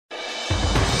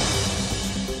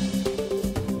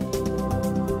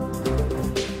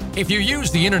If you use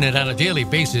the internet on a daily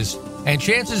basis, and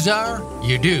chances are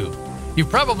you do, you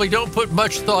probably don't put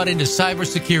much thought into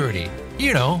cybersecurity.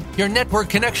 You know, your network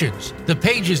connections, the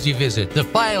pages you visit, the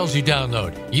files you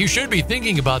download. You should be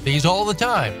thinking about these all the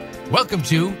time. Welcome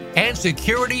to And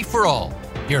Security for All.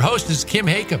 Your host is Kim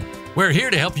Hakam. We're here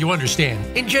to help you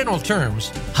understand, in general terms,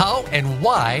 how and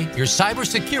why your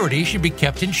cybersecurity should be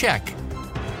kept in check.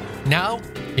 Now,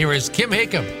 here is Kim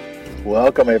Hakam.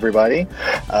 Welcome, everybody.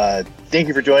 Thank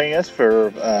you for joining us for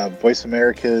Voice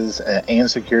America's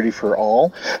And Security for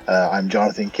All. I'm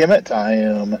Jonathan Kimmitt. I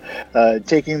am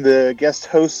taking the guest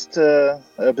host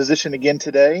position again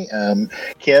today.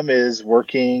 Kim is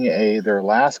working their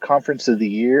last conference of the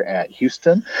year at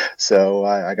Houston, so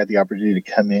I got the opportunity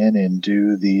to come in and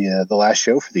do the last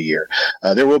show for the year.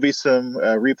 There will be some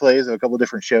replays of a couple of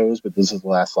different shows, but this is the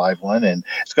last live one, and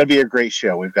it's going to be a great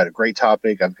show. We've got a great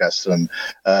topic. I've got some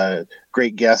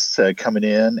great guests coming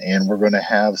in, and we're going to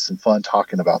have some fun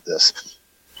talking about this.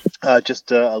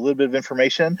 Just a little bit of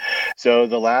information. So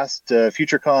the last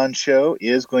FutureCon show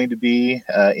is going to be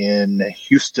in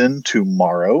Houston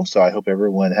tomorrow. So I hope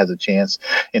everyone has a chance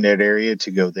in that area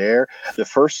to go there. The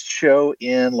first show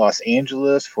in Los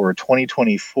Angeles for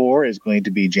 2024 is going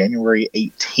to be January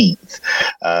 18th.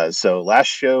 So last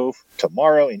show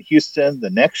tomorrow in Houston. The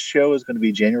next show is going to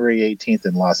be January 18th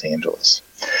in Los Angeles.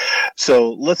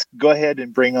 So let's go ahead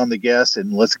and bring on the guest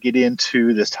and let's get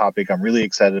into this topic. I'm really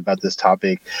excited about this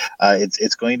topic.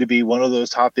 It's going to be one of those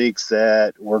topics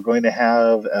that we're going to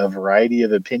have a variety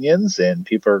of opinions, and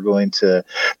people are going to,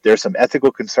 there's some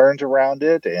ethical concerns around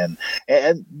it, and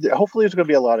hopefully there's going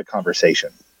to be a lot of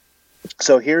conversation.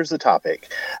 So here's the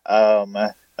topic. I'm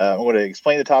going to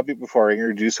explain the topic before I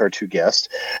introduce our two guests.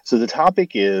 So the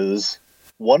topic is,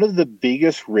 one of the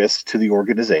biggest risks to the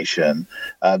organization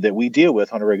that we deal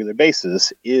with on a regular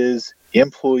basis is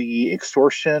employee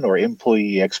extortion or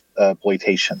employee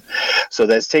exploitation. So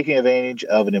that's taking advantage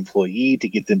of an employee to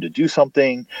get them to do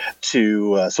something,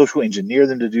 to social engineer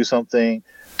them to do something,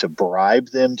 to bribe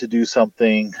them to do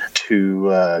something,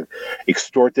 to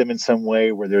extort them in some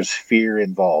way where there's fear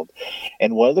involved.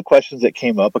 And one of the questions that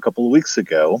came up a couple of weeks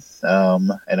ago,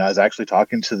 and I was actually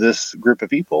talking to this group of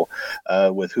people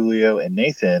with Julio and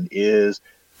Nathan, is,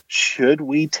 should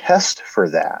we test for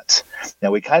that?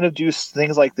 Now, we kind of do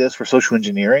things like this for social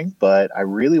engineering, but I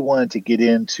really wanted to get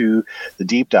into the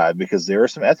deep dive because there are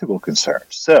some ethical concerns.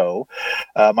 So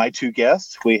my two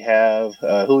guests, we have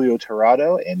Julio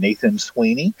Tirado and Nathan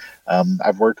Sweaney.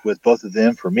 I've worked with both of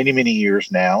them for many, many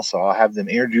years now, so I'll have them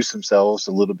introduce themselves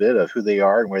a little bit of who they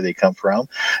are and where they come from,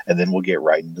 and then we'll get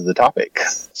right into the topic.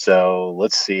 So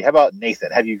let's see. How about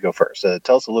Nathan? How do you go first?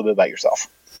 Tell us a little bit about yourself.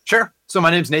 Sure. So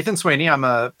my name's Nathan Sweaney. I'm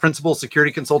a principal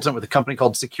security consultant with a company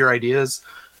called Secure Ideas.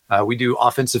 We do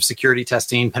offensive security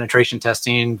testing, penetration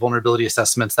testing, vulnerability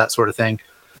assessments, that sort of thing.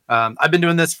 I've been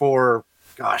doing this for,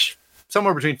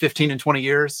 somewhere between 15 and 20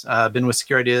 years. I've been with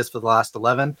Secure Ideas for the last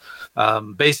 11,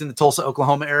 based in the Tulsa,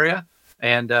 Oklahoma area.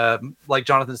 And like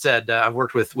Jonathan said, I've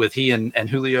worked with he and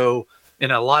Julio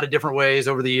in a lot of different ways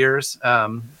over the years,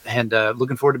 and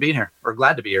looking forward to being here, or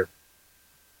glad to be here.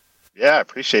 Yeah, I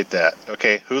appreciate that.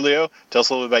 Okay, Julio, tell us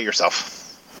a little bit about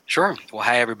yourself. Sure. Well,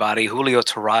 hi, everybody. Julio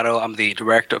Tirado. I'm the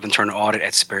Director of Internal Audit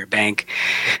at SpiritBank,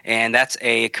 and that's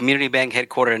a community bank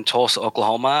headquartered in Tulsa,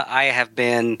 Oklahoma. I have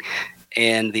been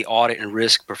in the audit and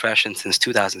risk profession since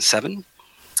 2007,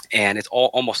 and it's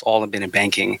almost all been in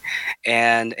banking.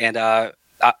 And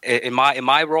in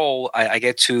my role, I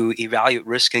get to evaluate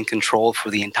risk and control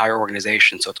for the entire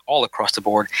organization. So it's all across the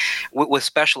board, with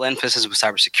special emphasis with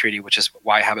cybersecurity, which is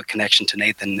why I have a connection to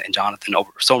Nathan and Jonathan over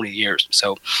so many years.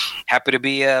 So happy to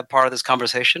be a part of this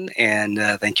conversation, and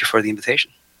thank you for the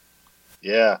invitation.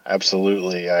 Yeah,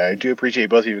 absolutely. I do appreciate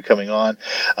both of you coming on.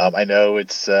 I know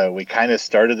it's we kind of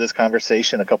started this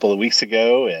conversation a couple of weeks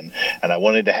ago, and I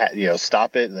wanted to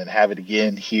stop it and then have it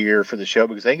again here for the show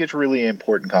because I think it's a really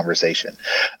important conversation.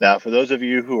 Now, for those of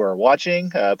you who are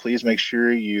watching, please make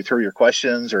sure you throw your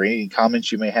questions or any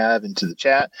comments you may have into the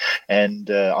chat, and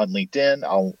on LinkedIn,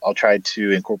 I'll try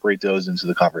to incorporate those into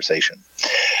the conversation.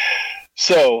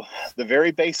 So the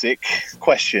very basic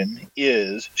question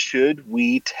is, should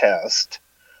we test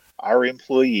our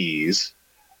employees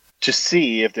to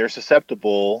see if they're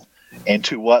susceptible and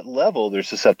to what level they're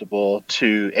susceptible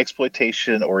to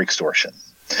exploitation or extortion?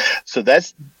 So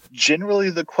that's generally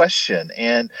the question.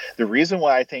 And the reason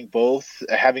why I think both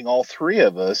having all three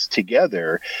of us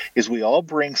together is we all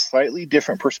bring slightly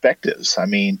different perspectives. I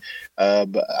mean,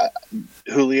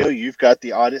 Julio, you've got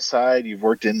the audit side. You've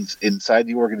worked inside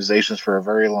the organizations for a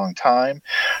very long time.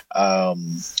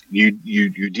 You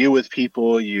deal with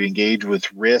people. You engage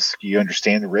with risk. You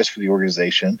understand the risk for the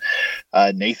organization.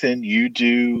 Nathan,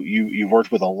 you've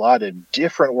worked with a lot of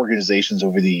different organizations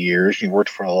over the years. You've worked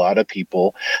for a lot of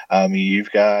people.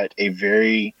 You've got a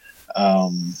very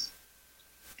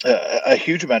a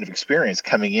huge amount of experience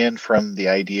coming in from the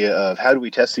idea of how do we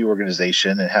test the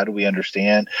organization and how do we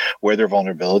understand where their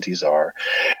vulnerabilities are.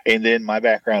 And then my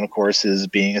background, of course, is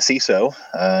being a CISO,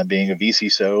 being a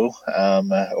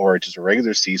vCISO, or just a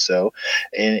regular CISO,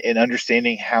 and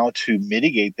understanding how to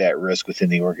mitigate that risk within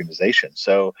the organization.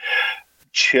 So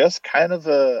just kind of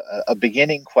a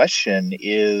beginning question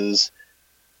is,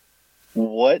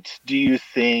 what do you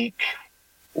think,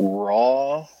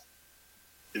 raw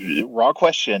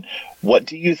question, what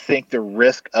do you think the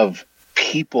risk of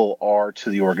people are to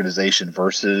the organization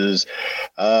versus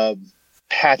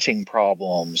patching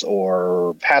problems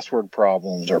or password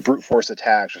problems or brute force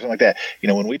attacks or something like that? You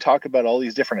know, when we talk about all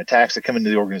these different attacks that come into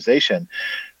the organization,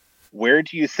 where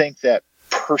do you think that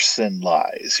person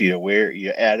lies? You know, where you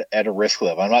at a risk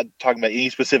level. I'm not talking about any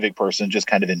specific person, just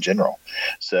kind of in general.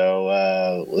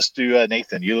 So let's do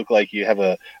Nathan. You look like you have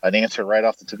an answer right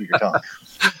off the tip of your tongue.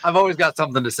 I've always got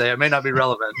something to say. It may not be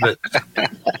relevant, but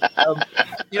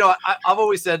I've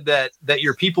always said that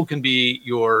your people can be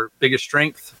your biggest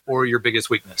strength or your biggest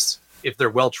weakness. If they're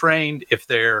well trained, if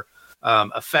they're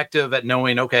effective at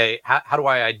knowing, okay, how do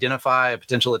I identify a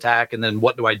potential attack, and then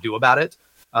what do I do about it?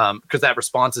 Because that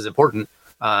response is important.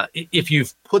 If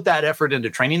you've put that effort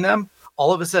into training them,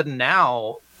 all of a sudden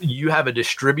now you have a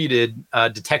distributed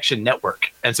detection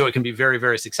network. And so it can be very,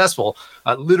 very successful.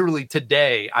 Literally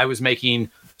today, I was making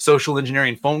social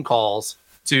engineering phone calls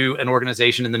to an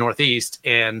organization in the Northeast.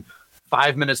 And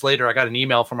 5 minutes later, I got an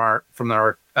email from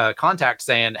our contact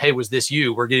saying, hey, was this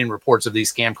you? We're getting reports of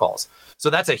these scam calls.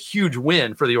 So that's a huge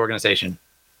win for the organization.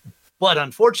 But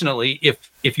unfortunately,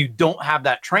 if you don't have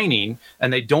that training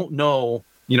and they don't know,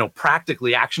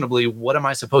 practically, actionably, what am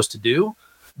I supposed to do?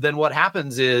 Then what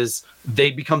happens is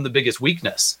they become the biggest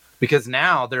weakness, because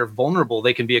now they're vulnerable.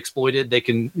 They can be exploited. They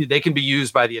can be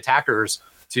used by the attackers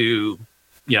to,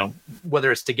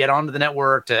 whether it's to get onto the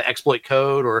network, to exploit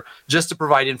code, or just to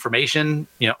provide information,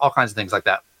 all kinds of things like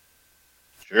that.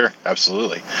 Sure,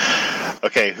 absolutely.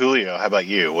 Okay, Julio, how about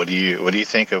you? What do you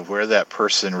think of where that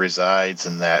person resides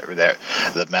and that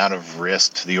the amount of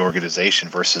risk to the organization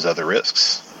versus other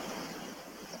risks?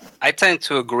 I tend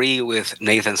to agree with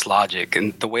Nathan's logic,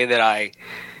 and the way that I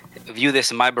view this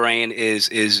in my brain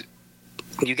is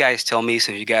you guys tell me,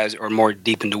 since you guys are more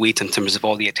deep in the weeds in terms of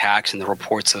all the attacks and the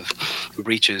reports of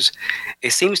breaches, it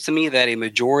seems to me that a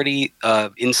majority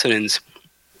of incidents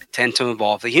tend to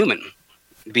involve the human,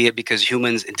 be it because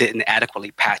humans didn't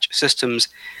adequately patch systems,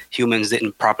 humans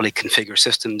didn't properly configure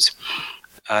systems.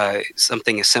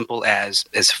 Something as simple as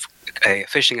a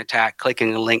phishing attack,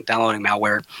 clicking a link, downloading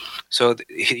malware. So the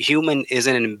human is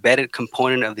an embedded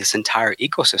component of this entire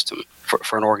ecosystem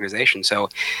for an organization. So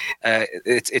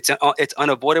it's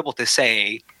unavoidable to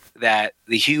say that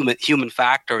the human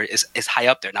factor is high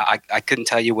up there. Now, I couldn't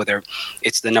tell you whether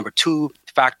it's the number 2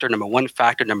 factor, number 1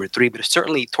 factor, number 3, but it's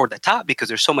certainly toward the top because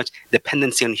there's so much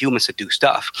dependency on humans to do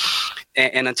stuff.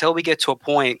 And until we get to a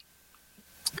point,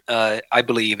 I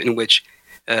believe,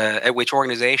 at which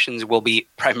organizations will be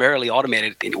primarily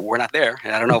automated, we're not there,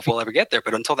 and I don't know if we'll ever get there.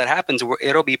 But until that happens,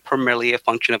 it'll be primarily a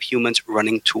function of humans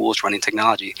running tools, running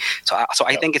technology. So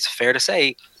I think it's fair to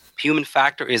say human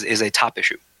factor is a top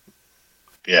issue.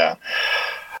 Yeah.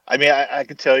 I mean, I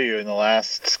can tell you in the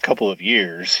last couple of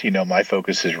years, my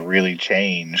focus has really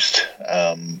changed.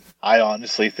 I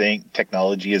honestly think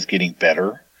technology is getting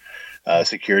better.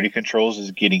 Security controls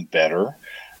is getting better.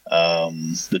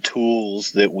 The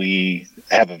tools that we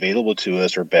have available to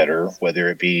us are better, whether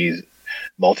it be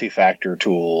multi-factor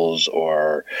tools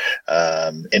or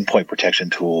endpoint protection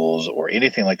tools or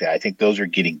anything like that. I think those are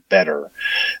getting better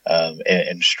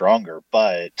and stronger.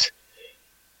 But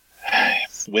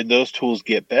when those tools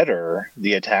get better,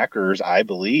 the attackers, I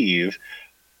believe,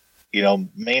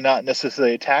 may not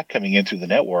necessarily attack coming in through the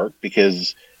network,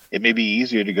 because it may be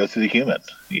easier to go through the human.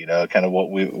 Kind of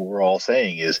what we're all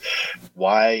saying is,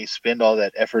 why spend all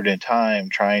that effort and time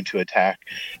trying to attack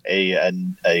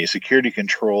a security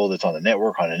control that's on the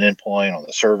network, on an endpoint, on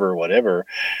the server, whatever,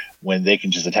 when they can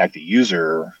just attack the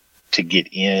user to get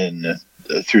in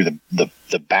through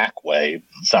the back way.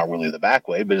 It's not really the back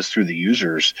way, but it's through the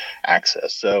user's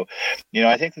access. So,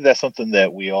 I think that's something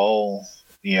that we all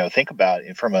think about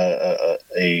it from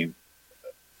an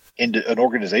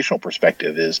organizational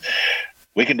perspective is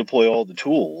we can deploy all the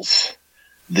tools,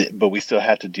 but we still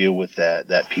have to deal with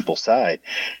that people side.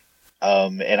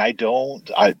 And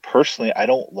I personally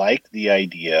don't like the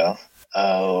idea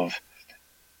of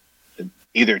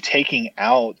either taking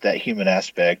out that human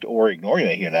aspect or ignoring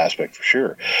that human aspect for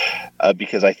sure.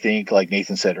 Because I think, like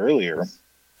Nathan said earlier,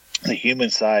 the human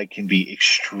side can be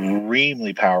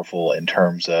extremely powerful in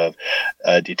terms of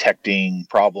detecting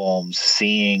problems,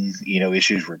 seeing,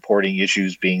 issues, reporting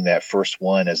issues, being that first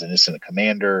one as an incident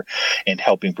commander, and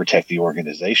helping protect the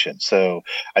organization. So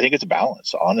I think it's a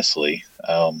balance, honestly,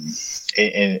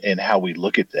 in how we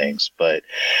look at things. But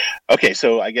okay,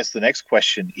 so I guess the next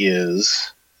question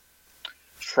is,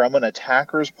 from an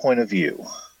attacker's point of view,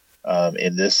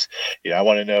 in this, I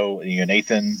want to know,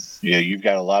 Nathan, you've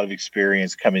got a lot of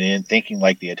experience coming in thinking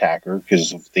like the attacker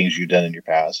because of things you've done in your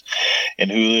past.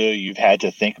 And Julio, you've had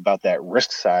to think about that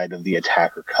risk side of the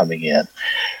attacker coming in.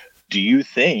 Do you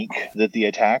think that the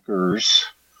attackers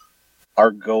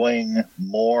are going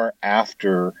more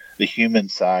after the human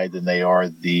side than they are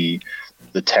the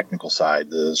technical side,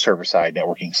 the server side,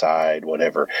 networking side,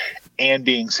 whatever, and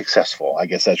being successful? I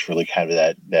guess that's really kind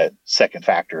of that second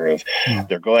factor of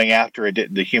they're going after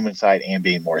the human side and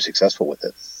being more successful with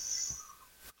it.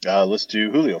 Let's do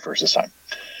Julio first this time.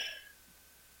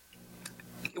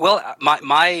 Well,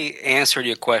 my answer to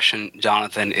your question,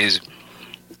 Jonathan, is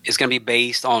going to be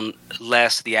based on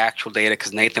less the actual data,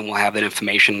 because Nathan will have that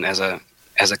information as a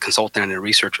consultant and a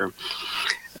researcher.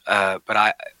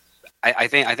 But I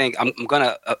think I'm going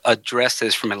to address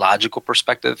this from a logical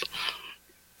perspective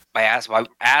by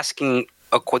asking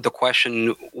the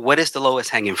question, what is the lowest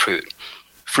hanging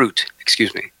fruit?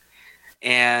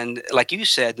 And like you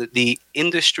said, the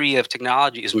industry of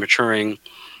technology is maturing.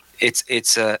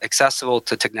 It's accessible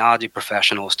to technology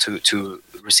professionals to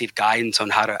receive guidance on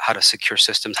how to secure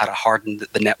systems, how to harden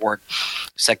the network,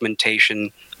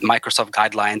 segmentation, Microsoft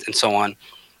guidelines, and so on.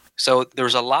 So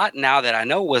there's a lot now that I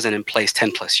know wasn't in place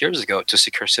 10 plus years ago to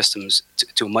secure systems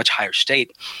to a much higher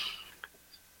state.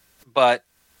 But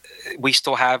we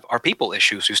still have our people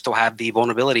issues. We still have the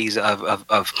vulnerabilities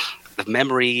of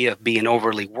memory, of being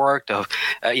overly worked, of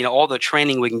all the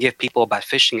training we can give people about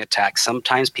phishing attacks.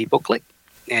 Sometimes people click,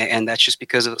 and that's just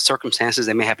because of circumstances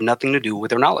that may have nothing to do with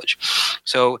their knowledge.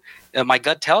 So my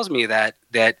gut tells me that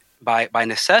by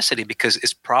necessity, because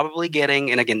it's probably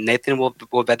getting, and again, Nathan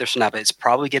will vet this or not, but it's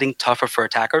probably getting tougher for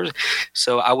attackers.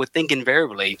 So I would think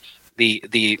invariably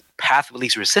the path of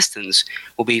least resistance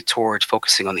will be towards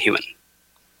focusing on the human.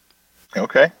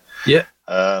 Okay. Yeah.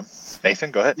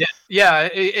 Nathan, go ahead. Yeah,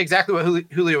 exactly what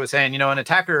Julio was saying. An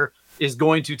attacker is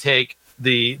going to take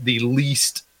the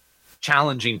least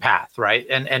challenging path, right?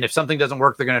 And if something doesn't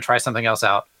work, they're going to try something else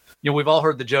out. We've all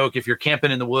heard the joke, if you're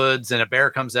camping in the woods and a bear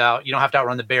comes out, you don't have to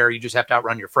outrun the bear, you just have to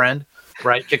outrun your friend,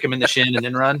 right? Kick him in the shin and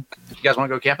then run. You guys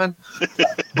want to go camping?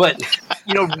 But,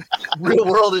 real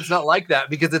world, it's not like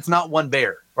that, because it's not one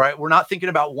bear, right? We're not thinking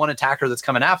about one attacker that's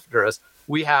coming after us.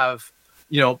 We have,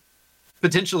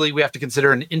 potentially we have to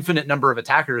consider an infinite number of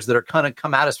attackers that are going to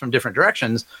come at us from different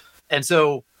directions. And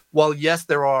so while, yes,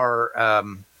 there are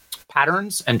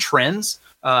patterns and trends,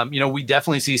 we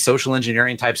definitely see social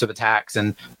engineering types of attacks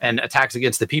and attacks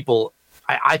against the people.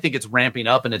 I think it's ramping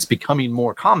up and it's becoming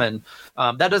more common.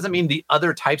 That doesn't mean the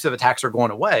other types of attacks are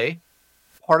going away.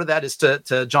 Part of that is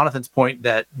to Jonathan's point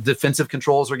that defensive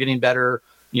controls are getting better.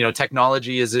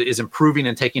 Technology is improving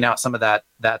and taking out some of that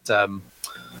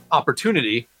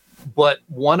opportunity. But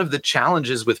one of the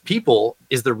challenges with people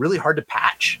is they're really hard to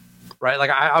patch, right? Like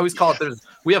I always call it,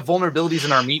 we have vulnerabilities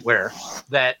in our meatware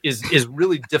that is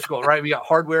really difficult, right? We got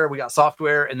hardware, we got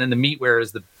software, and then the meatware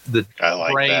is the I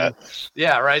like brain. That.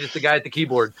 Yeah, right. It's the guy at the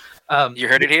keyboard. You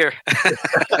heard it here.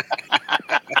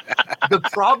 The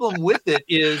problem with it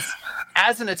is,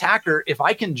 as an attacker, if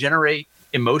I can generate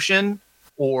emotion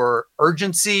or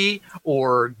urgency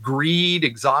or greed,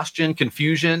 exhaustion,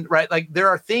 confusion, right? Like there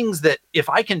are things that if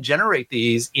I can generate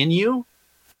these in you,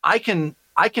 I can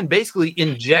basically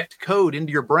inject code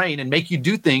into your brain and make you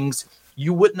do things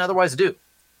you wouldn't otherwise do,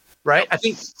 right? I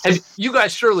think you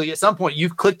guys surely at some point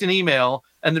you've clicked an email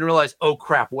and then realized, oh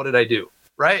crap, what did I do?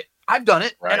 Right? I've done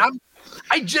it, right. And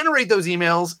I generate those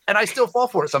emails and I still fall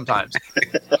for it sometimes.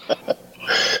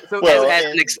 So,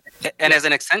 as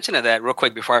an extension of that, real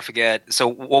quick before I forget, so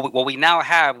what we now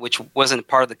have, which wasn't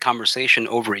part of the conversation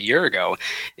over a year ago,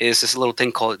 is this little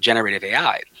thing called generative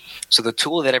AI. So the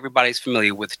tool that everybody's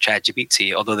familiar with,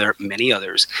 ChatGPT, although there are many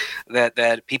others,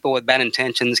 that people with bad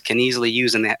intentions can easily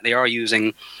use, and they are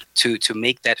using to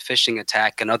make that phishing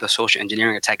attack and other social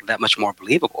engineering attack that much more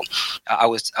believable.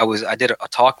 I did a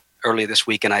talk earlier this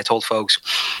week, and I told folks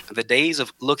the days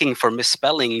of looking for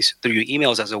misspellings through your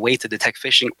emails as a way to detect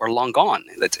phishing are long gone.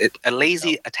 A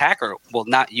lazy attacker will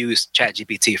not use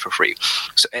ChatGPT for free,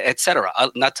 so, etc.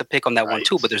 Not to pick on that one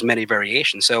too, but there's many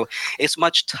variations. So it's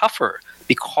much tougher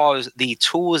because the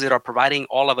tools that are providing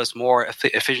all of us more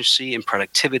efficiency and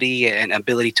productivity and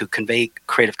ability to convey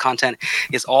creative content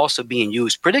is also being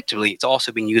used predictably. It's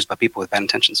also being used by people with bad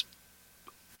intentions.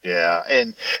 Yeah,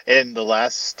 and the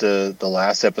last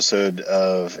episode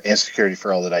of Answer Security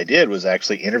for All that I did was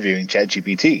actually interviewing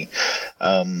ChatGPT,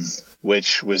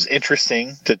 which was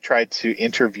interesting to try to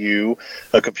interview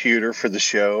a computer for the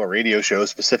show, a radio show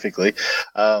specifically.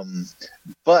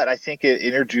 But I think it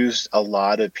introduced a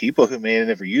lot of people who may have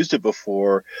never used it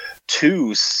before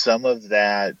to some of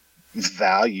that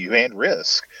value and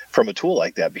risk from a tool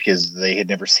like that, because they had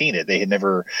never seen it. They had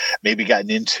never maybe gotten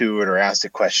into it or asked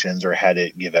it questions or had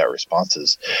it give out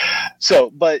responses.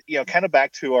 So, but, kind of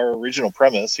back to our original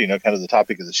premise, kind of the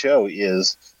topic of the show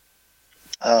is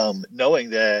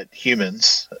knowing that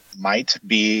humans might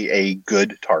be a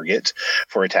good target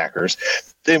for attackers.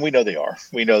 Then we know they are.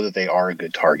 We know that they are a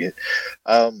good target.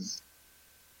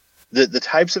 The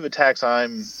types of attacks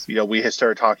we have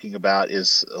started talking about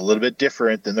is a little bit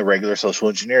different than the regular social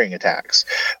engineering attacks,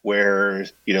 where,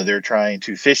 they're trying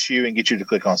to phish you and get you to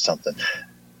click on something.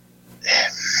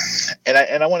 And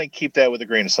I want to keep that with a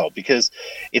grain of salt, because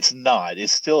it's not.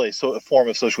 It's still a form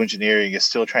of social engineering. It's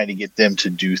still trying to get them to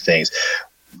do things.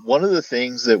 One of the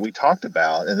things that we talked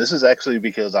about, and this is actually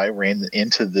because I ran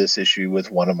into this issue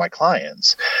with one of my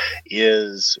clients,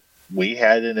 is we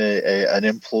had an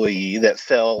employee that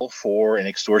fell for an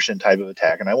extortion type of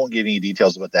attack. And I won't give any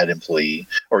details about that employee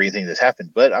or anything that's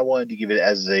happened, but I wanted to give it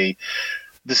as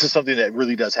this is something that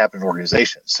really does happen in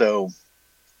organizations. So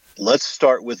let's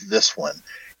start with this one.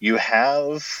 You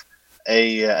have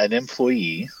an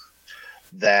employee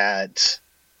that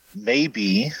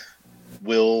maybe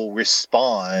will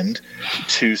respond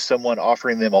to someone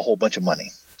offering them a whole bunch of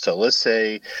money. So let's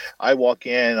say I walk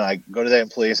in, I go to that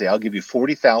employee and say, I'll give you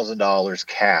 $40,000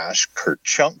 cash per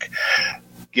chunk.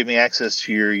 Give me access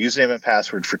to your username and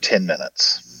password for 10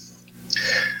 minutes.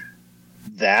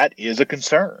 That is a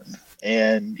concern.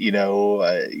 And,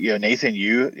 Nathan,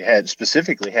 you had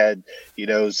specifically had,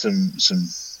 some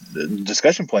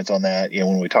discussion points on that,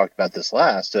 when we talked about this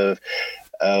last of,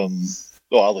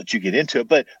 well, I'll let you get into it,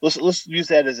 but let's use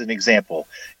that as an example.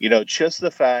 Just the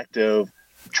fact of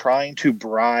trying to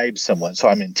bribe someone. So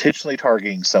I'm intentionally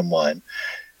targeting someone.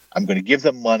 I'm going to give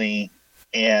them money,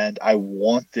 and I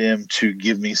want them to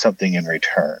give me something in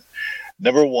return.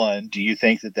 Number one, do you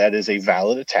think that is a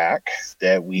valid attack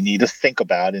that we need to think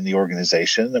about in the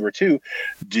organization? Number two,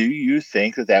 do you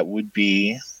think that would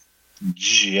be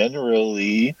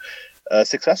generally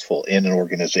successful in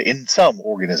in some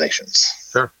organizations?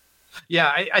 Sure.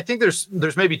 Yeah, I think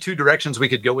there's maybe two directions we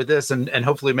could go with this, and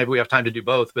hopefully maybe we have time to do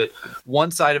both. But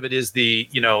one side of it is the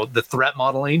threat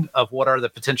modeling of what are the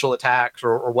potential attacks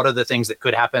or what are the things that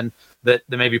could happen that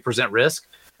maybe present risk.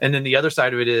 And then the other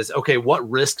side of it is, okay, what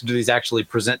risk do these actually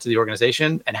present to the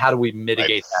organization, and how do we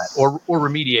mitigate that or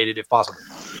remediate it if possible?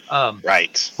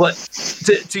 Right. But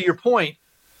to your point,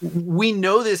 we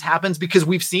know this happens because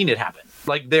we've seen it happen.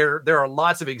 Like there are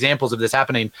lots of examples of this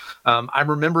happening. I'm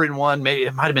remembering one, maybe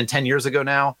it might have been 10 years ago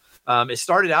now. It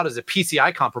started out as a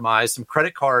PCI compromise. Some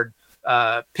credit card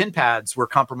pin pads were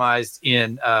compromised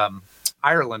in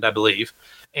Ireland, I believe.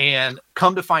 And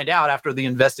come to find out after the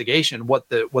investigation, what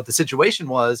the situation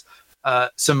was,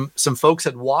 some folks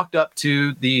had walked up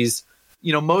to these,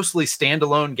 mostly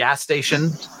standalone gas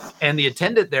stations, and the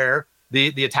attendant there,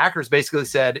 the attackers basically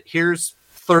said, "Here's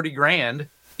 30 grand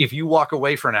if you walk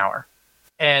away for an hour."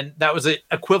 And that was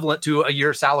equivalent to a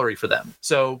year's salary for them.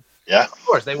 So, yeah, of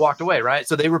course, they walked away, right?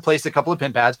 So they replaced a couple of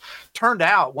pin pads. Turned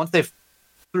out, once they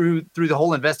through the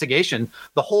whole investigation,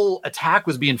 the whole attack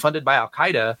was being funded by Al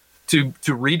Qaeda to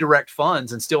redirect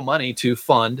funds and steal money to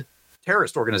fund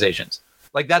terrorist organizations.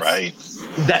 Like that's right.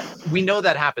 That we know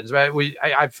that happens, right?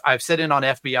 I've sat in on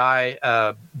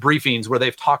FBI briefings where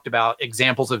they've talked about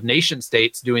examples of nation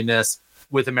states doing this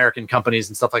with American companies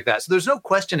and stuff like that. So there's no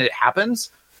question it happens.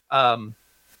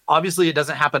 Obviously, it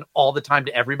doesn't happen all the time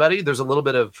to everybody. There's a little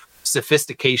bit of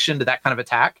sophistication to that kind of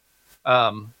attack.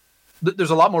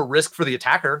 There's a lot more risk for the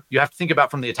attacker. You have to think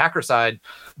about from the attacker side,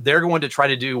 they're going to try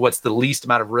to do what's the least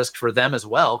amount of risk for them as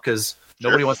well, because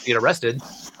nobody wants to get arrested.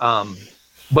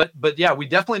 But yeah, we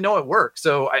definitely know it works.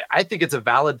 So I think it's a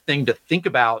valid thing to think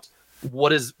about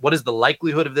what is the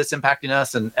likelihood of this impacting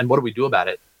us, and what do we do about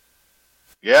it?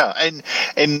 Yeah,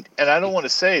 and I don't want to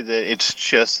say that it's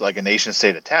just like a nation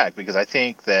state attack, because I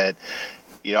think that,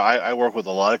 I work with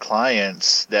a lot of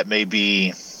clients that may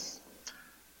be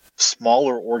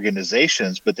smaller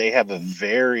organizations, but they have a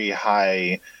very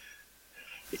high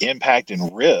impact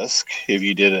and risk if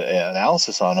you did an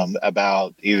analysis on them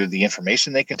about either the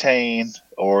information they contain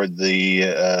or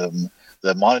the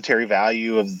monetary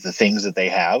value of the things that they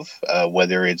have,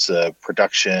 whether it's a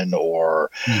production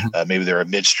or maybe they're a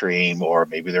midstream or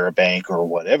maybe they're a bank or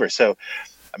whatever. So,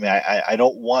 I mean, I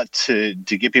don't want to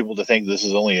get people to think this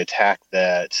is only an attack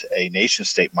that a nation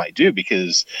state might do,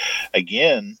 because,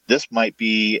 again, this might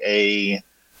be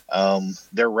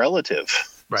their relative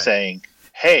saying,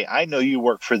 hey, I know you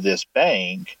work for this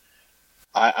bank.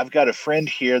 I've got a friend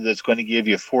here that's going to give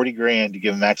you $40,000 to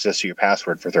give them access to your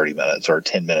password for 30 minutes or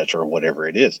 10 minutes or whatever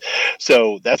it is.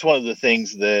 So that's one of the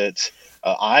things that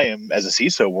I am, as a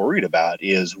CISO, worried about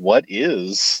is what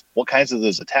kinds of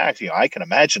those attacks. I can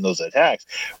imagine those attacks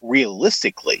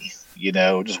realistically.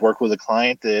 Just work with a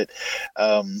client that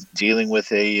dealing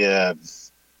with a.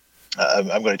 I'm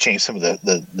going to change some of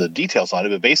the details on it,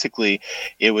 but basically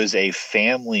it was a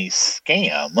family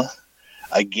scam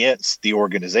against the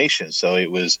organization. So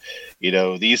it was,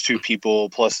 these two people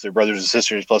plus their brothers and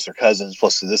sisters plus their cousins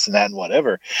plus this and that and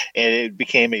whatever. And it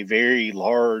became a very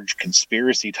large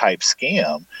conspiracy type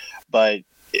scam. But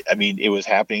I mean, it was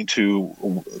happening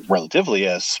to relatively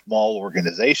a small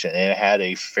organization, and it had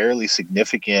a fairly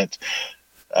significant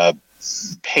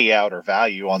payout or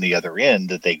value on the other end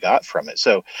that they got from it.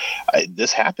 So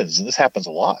this happens, and this happens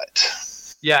a lot.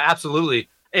 Yeah, absolutely.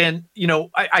 And,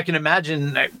 I can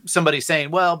imagine somebody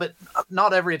saying, well, but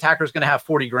not every attacker is going to have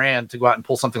 $40,000 to go out and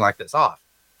pull something like this off.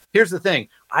 Here's the thing.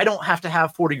 I don't have to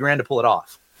have $40,000 to pull it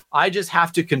off. I just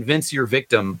have to convince your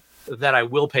victim that I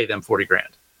will pay them $40,000.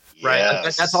 Right.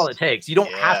 Yes. That's all it takes. You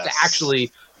don't have to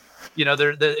actually,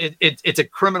 it's a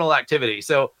criminal activity.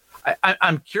 So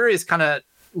I'm curious, kind of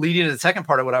leading to the second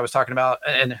part of what I was talking about,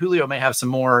 and Julio may have some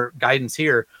more guidance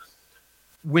here.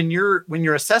 When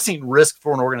you're assessing risk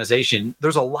for an organization,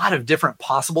 there's a lot of different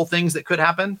possible things that could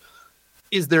happen.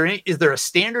 Is there a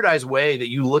standardized way that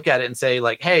you look at it and say,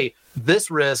 like, hey,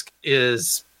 this risk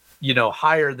is,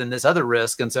 higher than this other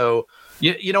risk? And so,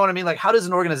 you know what I mean? Like, how does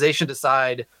an organization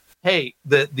decide, hey,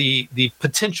 the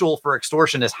potential for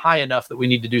extortion is high enough that we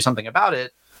need to do something about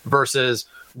it, versus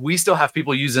we still have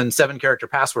people using 7-character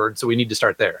passwords, so we need to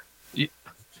start there?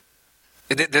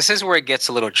 This is where it gets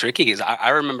a little tricky. Is I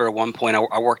remember at one point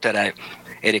I worked at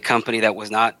a company that was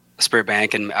not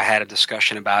SpiritBank, and I had a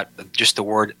discussion about just the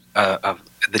word of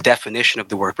the definition of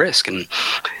the word risk. And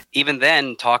even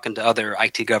then, talking to other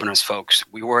IT governance folks,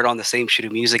 we weren't on the same sheet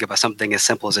of music about something as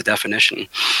simple as a definition.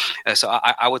 So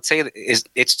I would say that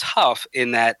it's tough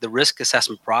in that the risk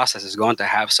assessment process is going to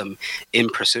have some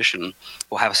imprecision,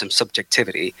 will have some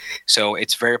subjectivity. So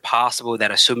it's very possible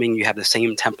that, assuming you have the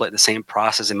same template, the same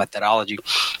process and methodology,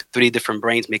 3 different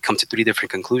brains may come to 3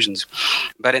 different conclusions.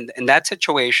 But in that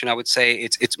situation, I would say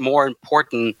it's more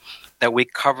important that we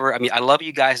cover. I mean, I love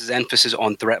you guys' emphasis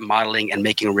on threat modeling and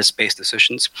making risk-based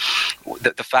decisions.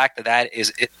 The fact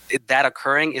that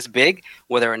occurring is big.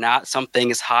 Whether or not something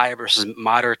is high versus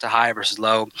moderate to high versus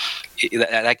low,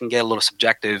 that can get a little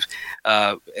subjective.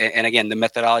 And again, the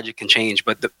methodology can change.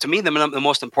 But to me, the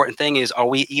most important thing is, are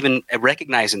we even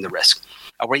recognizing the risk?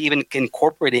 Are we even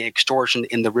incorporating extortion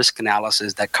in the risk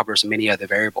analysis that covers many other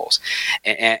variables?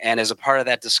 And as a part of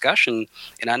that discussion,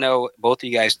 and I know both of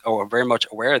you guys are very much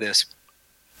aware of this,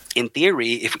 in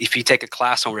theory, if you take a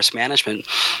class on risk management,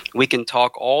 we can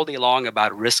talk all day long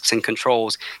about risks and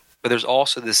controls, but there's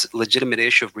also this legitimate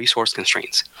issue of resource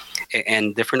constraints.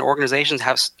 And different organizations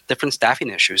have different staffing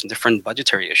issues and different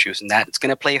budgetary issues, and that's going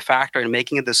to play a factor in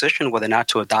making a decision whether or not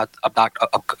to adopt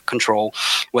a control,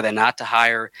 whether or not to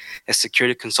hire a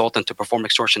security consultant to perform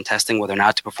extortion testing, whether or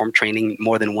not to perform training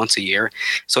more than once a year.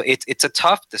 So it's a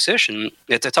tough decision.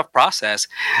 It's a tough process,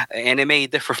 and it may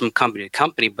differ from company to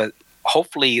company, but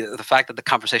hopefully the fact that the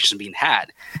conversation is being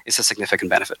had is a significant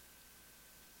benefit.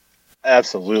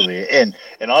 Absolutely. And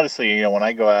honestly, when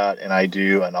I go out and I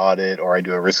do an audit or I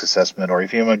do a risk assessment, or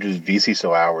if you want to do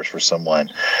VCISO hours for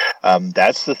someone,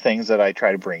 that's the things that I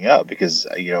try to bring up, because,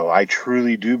 I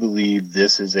truly do believe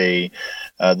this is an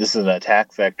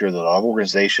attack vector that a lot of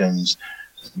organizations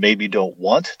maybe don't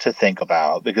want to think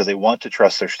about, because they want to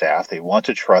trust their staff, they want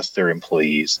to trust their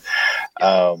employees.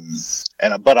 But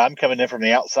I'm coming in from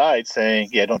the outside saying,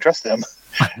 yeah, don't trust them.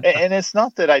 And it's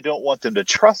not that I don't want them to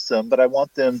trust them, but I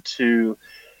want them to,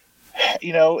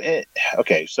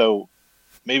 okay, so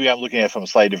maybe I'm looking at it from a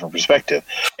slightly different perspective.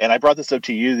 And I brought this up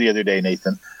to you the other day,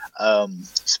 Nathan.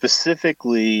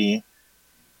 Specifically,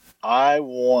 I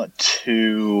want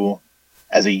to,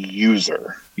 as a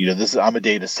user, I'm a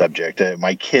data subject.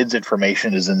 My kids'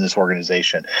 information is in this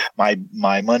organization.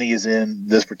 My money is in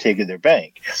this particular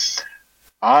bank.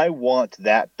 I want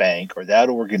that bank or that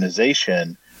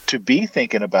organization to be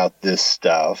thinking about this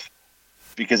stuff,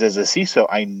 because as a CISO,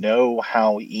 I know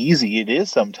how easy it is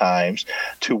sometimes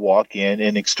to walk in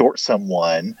and extort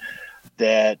someone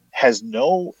that has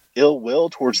no ill will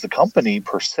towards the company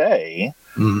per se,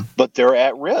 but they're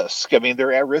at risk. I mean,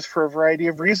 they're at risk for a variety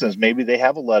of reasons. Maybe they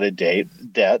have a lot of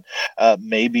debt.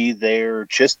 Maybe they're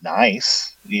just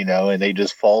nice, and they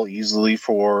just fall easily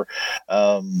for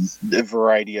a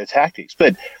variety of tactics.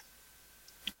 But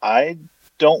I,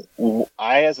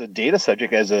 as a data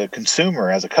subject, as a consumer,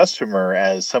 as a customer,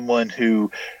 as someone who,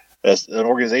 as an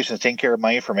organization is taking care of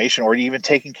my information or even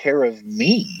taking care of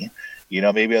me,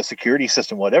 maybe a security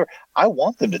system, whatever, I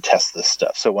want them to test this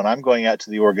stuff. So when I'm going out to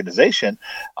the organization,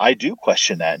 I do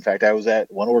question that. In fact, I was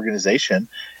at one organization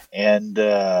and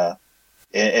my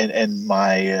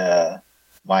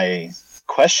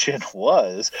question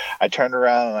was, I turned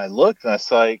around and I looked and I was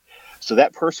like, so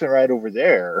that person right over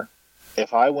there,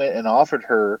 if I went and offered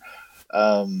her,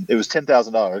 it was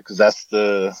 $10,000 because that's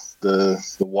the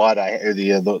wad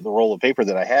the roll of paper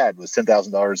that I had was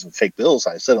 $10,000 in fake bills.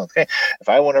 I said, okay, if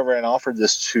I went over and offered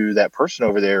this to that person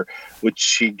over there, would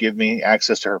she give me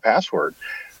access to her password?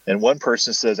 And one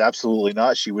person says, absolutely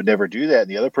not. She would never do that. And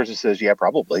the other person says, yeah,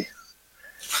 probably.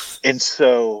 And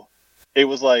so it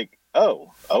was like,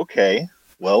 oh, okay.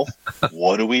 Well,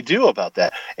 what do we do about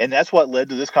that? And that's what led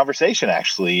to this conversation,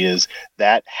 actually, is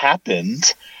that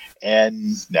happened.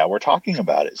 And now we're talking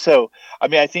about it. So, I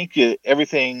mean, I think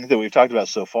everything that we've talked about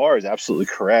so far is absolutely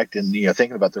correct. And,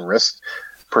 thinking about the risk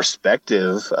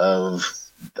perspective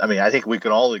I think we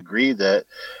can all agree that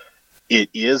it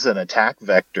is an attack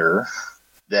vector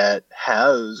that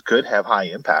could have high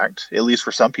impact, at least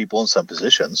for some people in some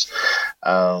positions.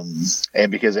 And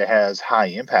because it has high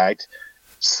impact,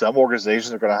 some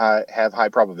organizations are going to have high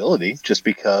probability just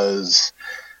because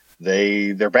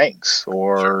they're banks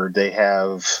or they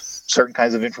have certain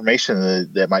kinds of information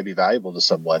that might be valuable to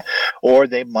someone, or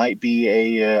they might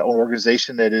be an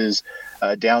organization that is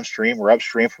downstream or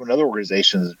upstream from another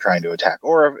organization that's trying to attack,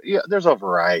 or there's a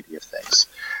variety of things.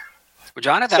 Well,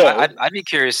 Jonathan, I'd be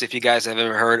curious if you guys have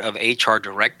ever heard of HR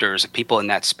directors, people in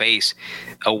that space,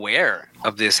 aware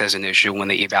of this as an issue when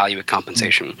they evaluate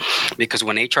compensation. Because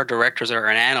when HR directors are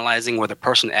analyzing whether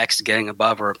person X is getting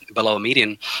above or below a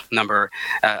median number,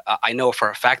 I know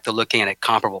for a fact they're looking at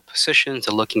comparable positions,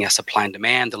 they're looking at supply and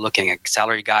demand, they're looking at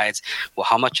salary guides. Well,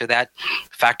 how much of that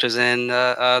factors in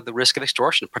the risk of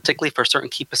extortion, particularly for certain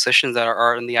key positions that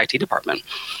are in the IT department?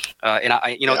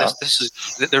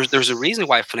 There's a reason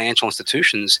why financial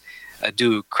institutions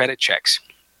do credit checks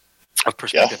of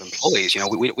prospective employees.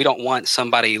 We don't want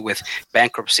somebody with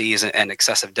bankruptcies and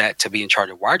excessive debt to be in charge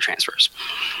of wire transfers.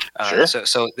 Sure.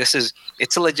 So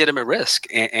it's a legitimate risk,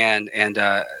 and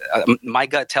my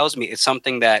gut tells me it's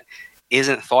something that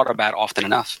isn't thought about often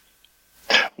enough.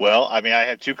 Well, I mean, I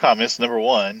have two comments. Number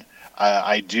one,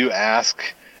 I do ask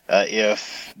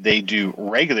if they do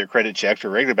regular credit checks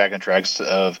or regular background checks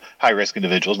of high-risk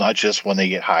individuals, not just when they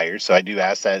get hired. So I do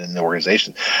ask that in the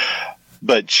organization.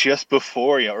 But just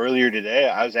before, earlier today,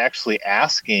 I was actually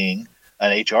asking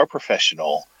an HR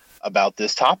professional about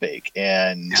this topic.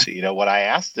 And, what I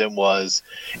asked them was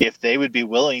if they would be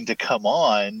willing to come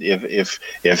on, if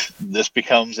this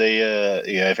becomes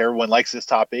if everyone likes this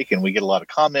topic and we get a lot of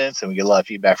comments and we get a lot of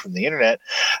feedback from the internet,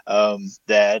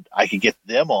 that I could get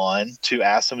them on to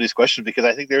ask some of these questions, because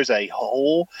I think there's a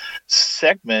whole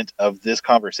segment of this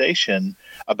conversation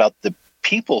about the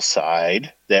people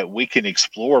side that we can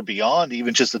explore beyond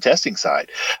even just the testing side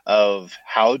of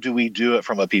how do we do it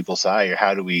from a people side, or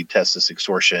how do we test this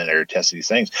extortion or test these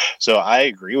things. So I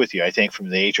agree with you. I think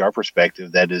from the HR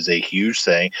perspective, that is a huge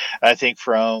thing. I think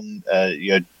from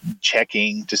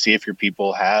checking to see if your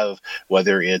people have,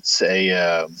 whether it's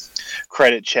a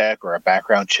credit check or a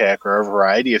background check or a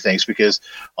variety of things, because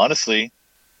honestly,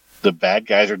 the bad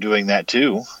guys are doing that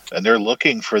too, and they're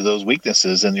looking for those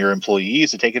weaknesses in your employees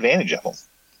to take advantage of them.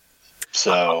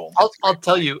 So I'll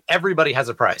tell you, everybody has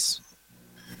a price.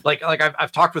 Like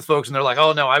I've talked with folks and they're like,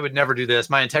 oh no, I would never do this.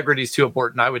 My integrity is too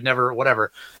important. I would never,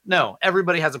 whatever. No,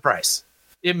 everybody has a price.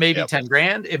 It may be 10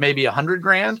 grand. It may be 100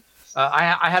 grand.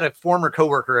 I had a former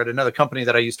coworker at another company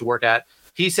that I used to work at.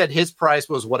 He said his price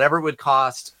was whatever it would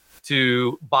cost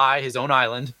to buy his own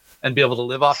island and be able to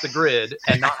live off the grid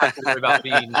and not have to worry about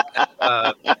being, being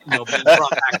brought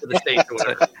back to the States or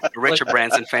whatever. Richard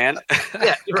Branson fan.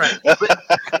 Yeah, you're right.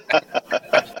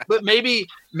 But maybe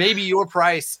your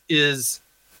price is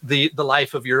the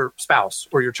life of your spouse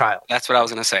or your child. That's what I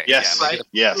was going to say. Yes, yeah, right.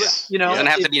 Yes. It doesn't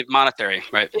have to be monetary,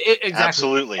 right? Exactly.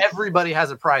 Absolutely. Everybody has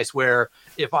a price where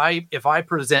if I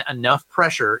present enough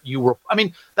pressure, you will. I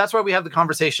mean, that's why we have the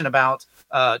conversation about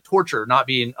torture not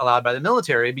being allowed by the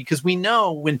military, because we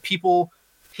know when people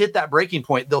hit that breaking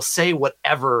point, they'll say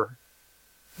whatever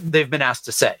they've been asked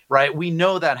to say, right? We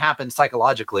know that happens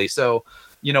psychologically. So,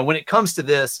 when it comes to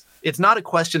this, it's not a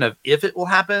question of if it will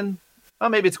happen. Well,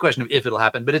 maybe it's a question of if it'll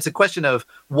happen, but it's a question of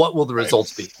what will the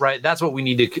results be, right? That's what we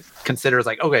need to consider is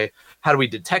like, okay, how do we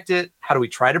detect it? How do we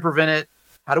try to prevent it?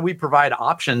 How do we provide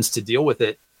options to deal with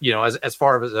it, as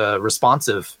far as a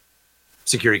responsive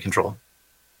security control?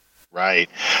 Right.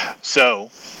 So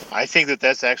I think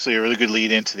that's actually a really good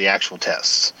lead into the actual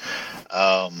tests.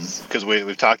 Because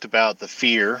we've talked about the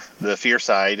fear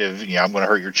side of, I'm going to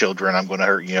hurt your children, I'm going to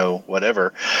hurt,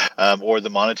 whatever, or the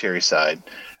monetary side.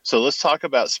 So let's talk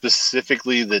about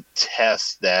specifically the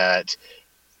tests that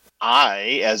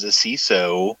I, as a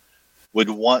CISO,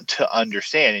 would want to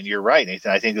understand. And you're right,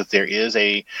 Nathan. I think that there is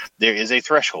a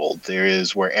threshold. There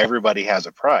is where everybody has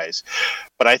a prize.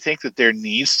 But I think that there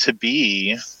needs to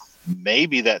be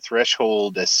maybe that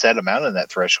threshold, a set amount in that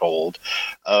threshold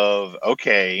of,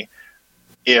 okay,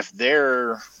 if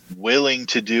they're willing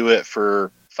to do it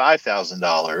for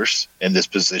 $5,000 in this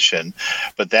position,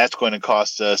 but that's going to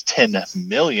cost us $10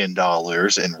 million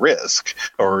in risk,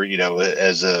 or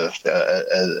as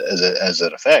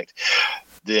an effect,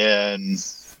 then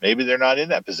maybe they're not in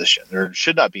that position, or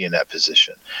should not be in that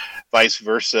position. Vice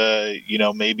versa,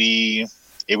 maybe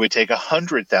it would take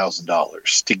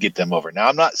 $100,000 to get them over. Now,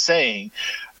 I'm not saying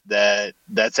that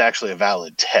that's actually a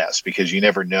valid test, because you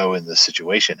never know in the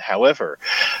situation. However,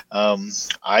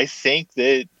 I think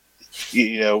that,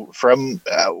 I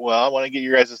want to get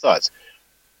your guys' thoughts.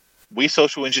 We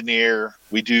social engineer,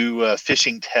 we do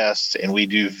phishing tests, and we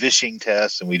do vishing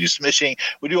tests, and we do smishing.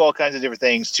 We do all kinds of different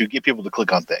things to get people to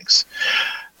click on things.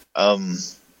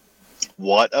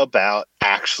 What about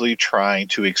actually trying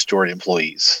to extort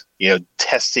employees?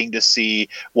 Testing to see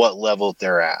what level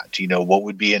they're at. What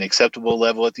would be an acceptable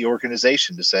level at the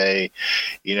organization to say,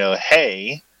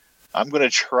 hey, I'm going to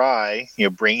try,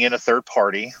 bring in a third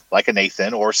party like a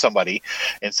Nathan or somebody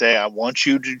and say, I want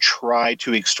you to try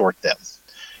to extort them.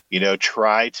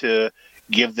 Try to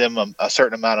give them a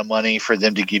certain amount of money for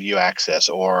them to give you access,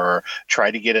 or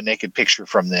try to get a naked picture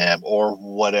from them, or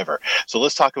whatever. So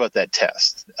let's talk about that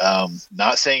test.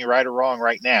 Not saying right or wrong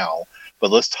right now,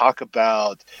 but let's talk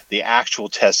about the actual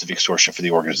test of extortion for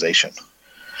the organization.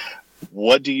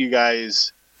 What do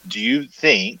you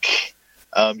think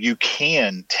you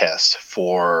can test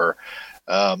for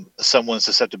someone's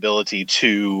susceptibility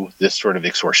to this sort of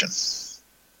extortion?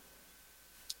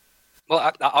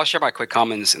 Well, I'll share my quick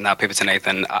comments and I'll pivot to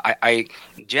Nathan. I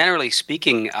generally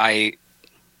speaking, I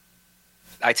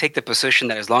take the position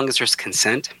that as long as there's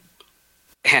consent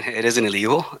and it isn't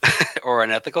illegal or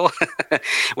unethical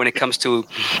when it comes to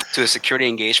a security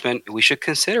engagement, we should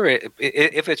consider it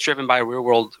if it's driven by real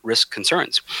world risk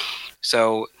concerns.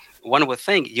 So one would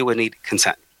think you would need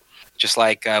consent. Just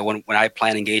like when I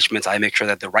plan engagements, I make sure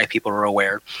that the right people are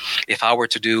aware. If I were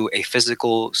to do a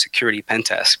physical security pen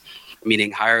test,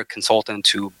 meaning hire a consultant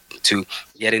to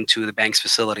get into the bank's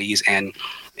facilities and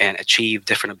achieve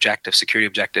different objectives, security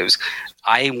objectives,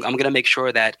 I'm going to make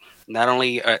sure that not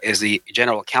only is the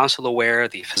general counsel aware,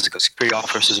 the physical security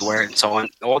officer is aware, and so on.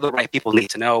 All the right people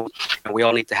need to know, and we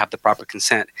all need to have the proper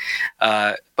consent.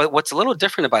 But what's a little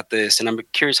different about this, and I'm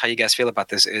curious how you guys feel about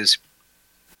this, is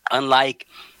unlike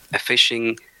a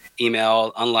phishing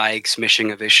email, unlike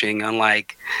smishing a vishing,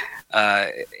 unlike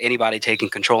anybody taking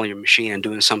control of your machine and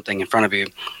doing something in front of you.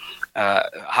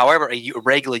 However, a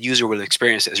regular user will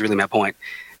experience it, is really my point.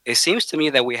 It seems to me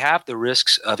that we have the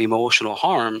risks of emotional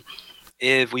harm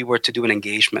if we were to do an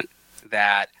engagement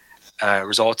that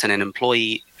results in an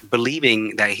employee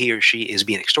believing that he or she is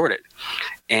being extorted.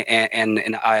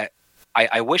 And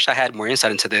I wish I had more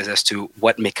insight into this as to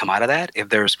what may come out of that, if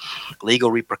there's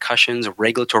legal repercussions or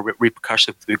regulatory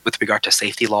repercussions with regard to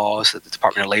safety laws, the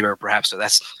Department of Labor, perhaps. So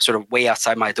that's sort of way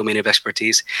outside my domain of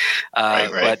expertise.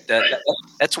 But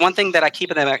that's one thing that I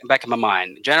keep in the back of my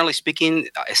mind. Generally speaking,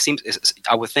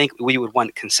 I would think we would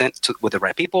want consent with the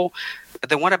right people. But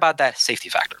then what about that safety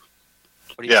factor?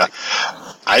 What do you think?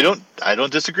 I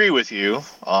don't disagree with you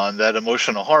on that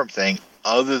emotional harm thing,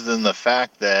 other than the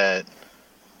fact that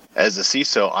as a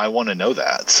CISO, I want to know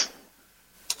that.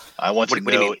 I want to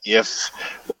know if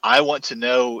I want to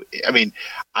know. I mean,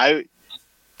 I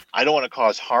don't want to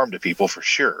cause harm to people for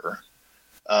sure,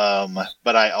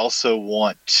 but I also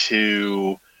want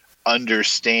to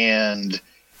understand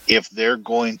if they're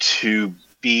going to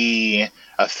be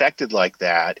affected like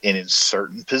that and in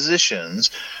certain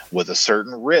positions with a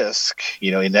certain risk,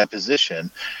 in that position.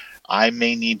 I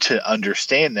may need to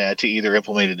understand that to either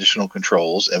implement additional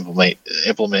controls,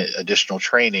 implement additional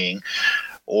training,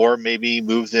 or maybe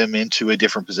move them into a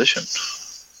different position.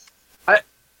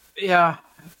 Yeah,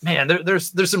 man,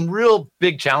 there's some real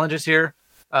big challenges here.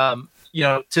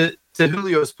 To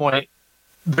Julio's point,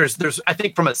 there's I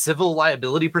think from a civil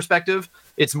liability perspective,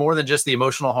 it's more than just the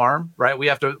emotional harm, right? We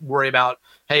have to worry about,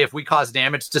 hey, if we cause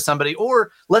damage to somebody,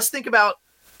 or let's think about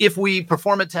if we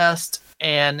perform a test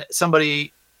and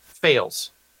somebody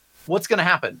fails, what's going to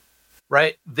happen,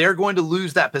 right? They're going to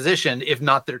lose that position, if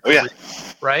not their career,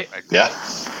 right? Yeah.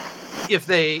 If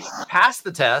they pass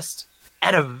the test,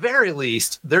 at a very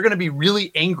least, they're going to be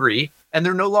really angry and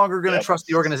they're no longer going to trust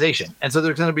the organization. And so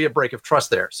there's going to be a break of trust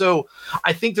there. So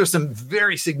I think there's some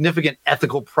very significant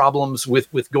ethical problems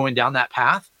with going down that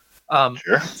path.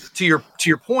 To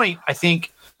your point, I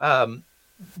think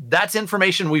that's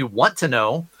information we want to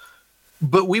know,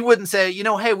 but we wouldn't say,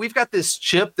 hey, we've got this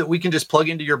chip that we can just plug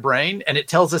into your brain and it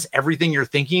tells us everything you're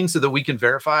thinking so that we can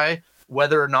verify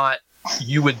whether or not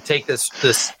you would take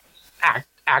this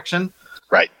action.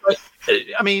 Right. But,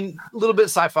 I mean, a little bit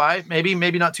sci-fi,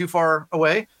 maybe not too far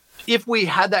away. If we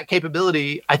had that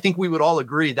capability, I think we would all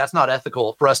agree that's not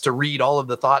ethical for us to read all of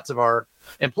the thoughts of our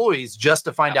employees just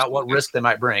to find out what risk they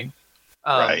might bring.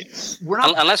 Right. We're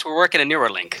not, unless we're working a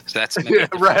Neuralink. So that's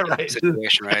right.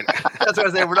 Situation, right? That's what I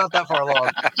was saying. We're not that far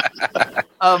along.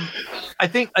 I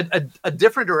think a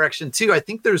different direction too. I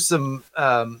think there's some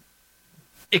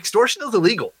extortion is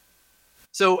illegal.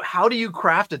 So how do you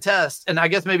craft a test? And I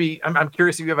guess maybe I'm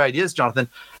curious if you have ideas, Jonathan.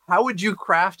 How would you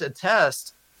craft a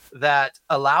test that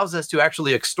allows us to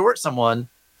actually extort someone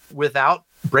without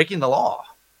breaking the law?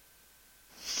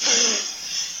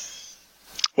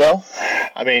 Well,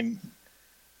 I mean,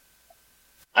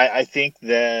 I think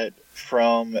that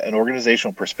from an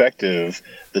organizational perspective,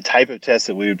 the type of test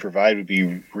that we would provide would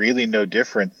be really no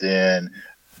different than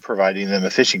providing them a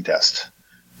phishing test.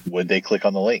 Would they click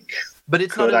on the link? But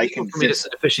it's not illegal for me to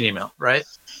send a phishing email, right?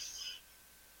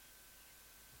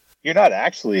 You're not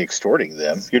actually extorting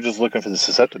them. You're just looking for the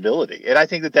susceptibility. And I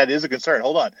think that is a concern.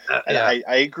 Hold on. I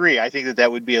agree. I think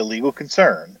that would be a legal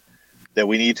concern that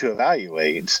we need to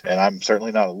evaluate. And I'm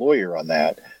certainly not a lawyer on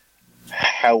that.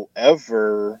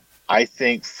 However, I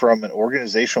think from an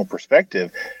organizational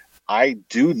perspective, I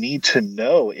do need to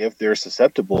know if they're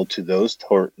susceptible to those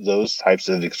types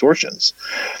of extortions.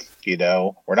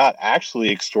 We're not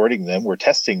actually extorting them. We're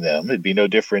testing them. It'd be no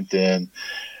different than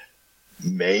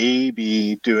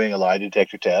maybe doing a lie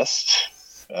detector test,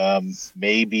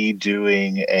 maybe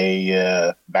doing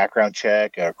a background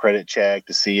check, a credit check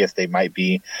to see if they might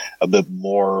be a bit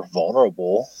more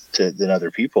vulnerable than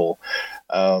other people.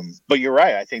 But you're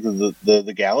right. I think the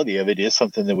legality of it is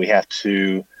something that we have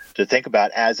to think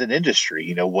about as an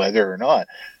industry, whether or not.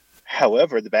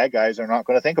 However, the bad guys are not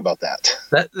going to think about that.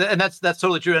 That's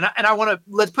totally true. And I want to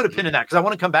let's put a pin in that because I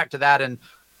want to come back to that. And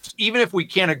even if we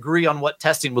can't agree on what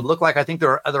testing would look like, I think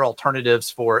there are other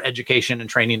alternatives for education and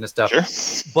training and stuff. Sure.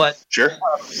 But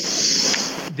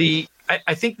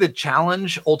I think the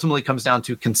challenge ultimately comes down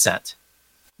to consent.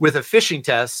 With a phishing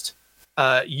test,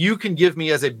 you can give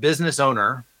me as a business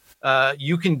owner,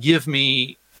 you can give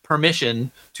me permission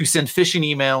to send phishing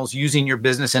emails using your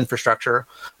business infrastructure.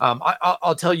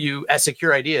 I'll tell you, at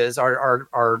Secure Ideas,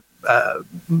 our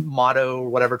motto or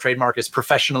whatever trademark is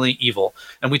professionally evil.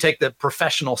 And we take the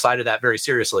professional side of that very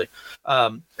seriously.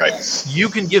 Right. You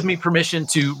can give me permission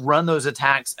to run those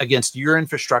attacks against your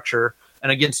infrastructure and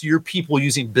against your people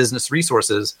using business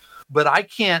resources, but I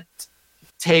can't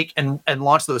take and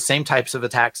launch those same types of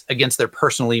attacks against their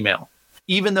personal email,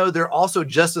 even though they're also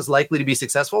just as likely to be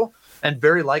successful. And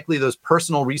very likely those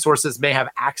personal resources may have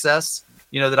access,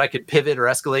 that I could pivot or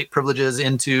escalate privileges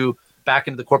back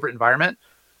into the corporate environment.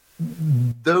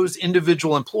 Those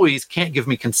individual employees can't give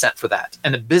me consent for that.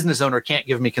 And the business owner can't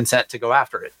give me consent to go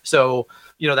after it. So,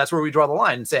 that's where we draw the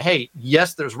line and say, hey,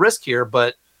 yes, there's risk here,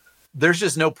 but there's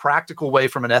just no practical way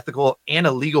from an ethical and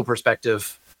a legal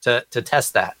perspective to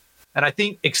test that. And I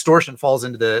think extortion falls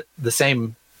into the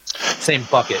same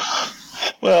bucket.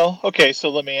 Well, okay, so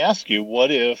let me ask you,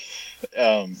 what if,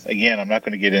 again, I'm not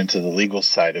going to get into the legal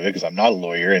side of it because I'm not a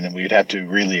lawyer, and then we'd have to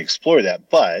really explore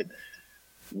that, but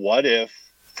what if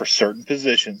for certain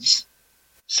positions,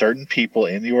 certain people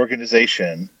in the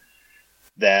organization,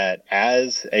 that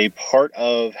as a part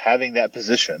of having that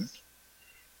position,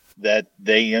 that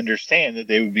they understand that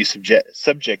they would be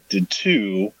subjected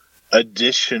to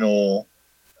additional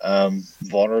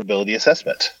vulnerability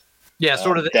assessment? Yeah,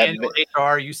 sort of the annual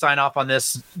HR, you sign off on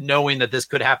this knowing that this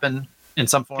could happen in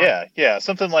some form. Yeah,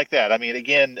 something like that. I mean,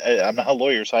 again, I'm not a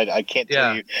lawyer, so I can't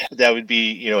tell you that would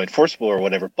be enforceable or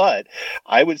whatever. But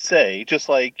I would say, just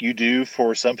like you do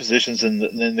for some positions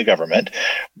in the government,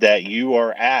 that you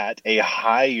are at a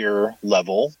higher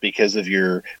level because of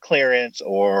your clearance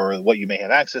or what you may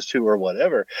have access to or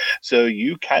whatever. So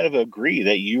you kind of agree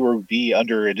that you will be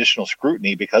under additional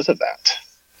scrutiny because of that.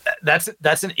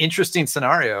 That's an interesting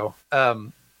scenario.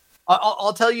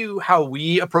 I'll tell you how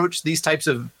we approach these types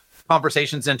of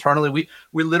conversations internally.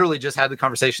 We literally just had the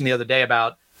conversation the other day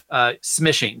about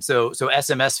smishing, so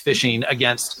SMS phishing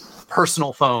against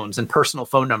personal phones and personal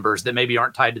phone numbers that maybe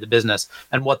aren't tied to the business,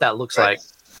 and what that looks like.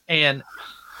 And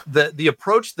the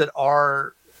approach that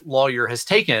our lawyer has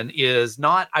taken is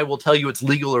not, I will tell you it's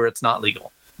legal or it's not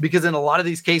legal, because in a lot of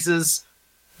these cases,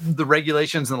 the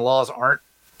regulations and the laws aren't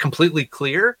completely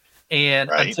clear, and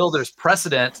until there's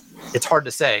precedent, it's hard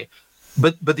to say.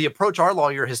 But the approach our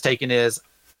lawyer has taken is,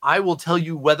 I will tell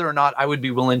you whether or not I would be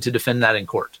willing to defend that in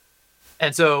court.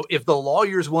 And so if the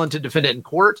lawyer is willing to defend it in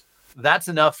court, that's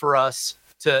enough for us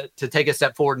to take a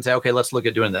step forward and say, okay, let's look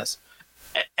at doing this.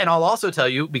 And I'll also tell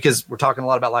you, because we're talking a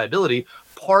lot about liability,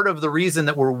 part of the reason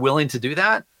that we're willing to do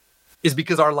that is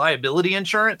because our liability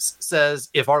insurance says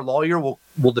if our lawyer will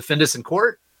defend us in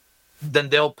court, then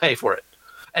they'll pay for it.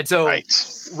 And so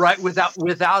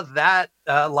without that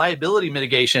liability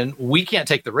mitigation, we can't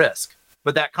take the risk.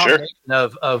 But that combination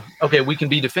of okay, we can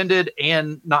be defended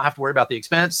and not have to worry about the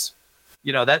expense,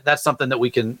 that's something that we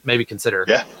can maybe consider.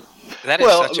 Yeah. That is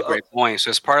such a great point.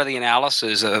 So as part of the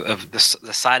analysis of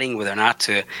deciding whether or not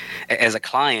to, as a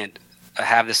client,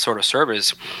 have this sort of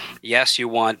service, yes, you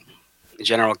want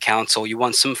general counsel, you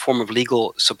want some form of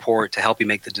legal support to help you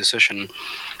make the decision.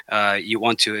 You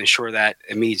want to ensure that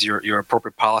it meets your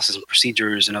appropriate policies and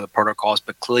procedures and other protocols,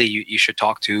 but clearly you should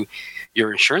talk to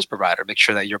your insurance provider. Make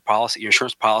sure that your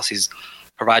insurance policies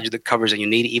provide you the coverage that you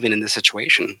need, even in this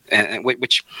situation, and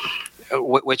which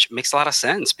makes a lot of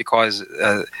sense, because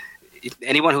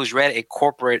anyone who's read a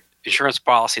corporate insurance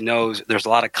policy knows there's a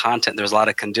lot of content, there's a lot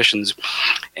of conditions,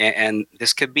 and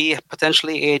this could be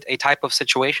potentially a type of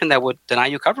situation that would deny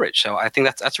you coverage. So I think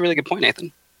that's a really good point,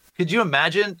 Nathan. Could you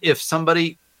imagine if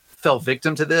somebody fell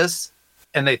victim to this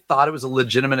and they thought it was a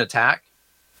legitimate attack,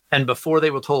 and before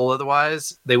they were told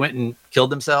otherwise, they went and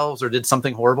killed themselves or did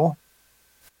something horrible?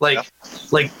 It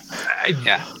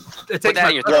takes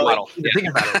my breath thinking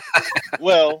about it.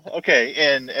 Well, okay,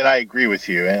 and I agree with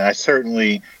you, and I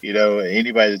certainly,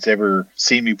 anybody that's ever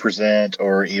seen me present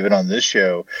or even on this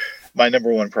show, my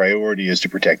number one priority is to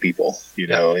protect people,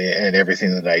 and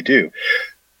everything that I do.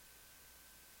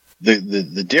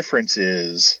 The difference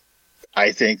is,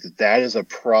 I think that is a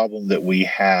problem that we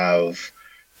have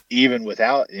even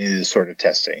without any sort of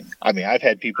testing. I mean, I've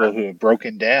had people who have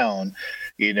broken down,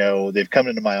 they've come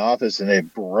into my office and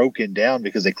they've broken down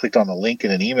because they clicked on a link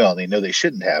in an email and they know they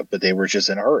shouldn't have, but they were just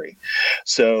in a hurry.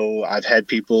 So I've had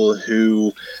people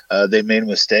who they made a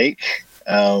mistake,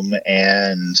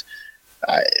 and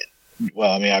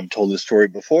I've told this story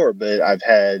before, but I've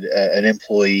had an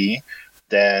employee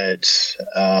that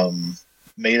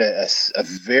made a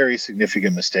very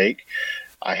significant mistake.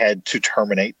 I had to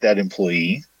terminate that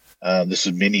employee. This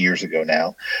was many years ago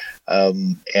now.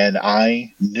 And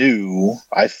I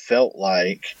felt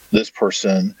like this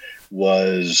person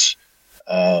was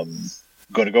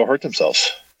going to go hurt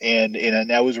themselves. And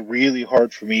that was really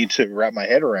hard for me to wrap my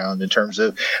head around, in terms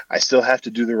of, I still have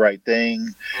to do the right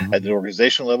thing at the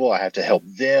organizational level. I have to help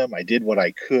them. I did what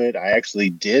I could. I actually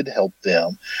did help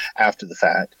them after the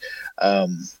fact.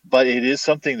 But it is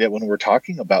something that when we're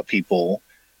talking about people,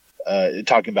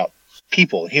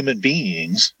 human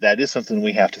beings, that is something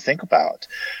we have to think about.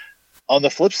 On the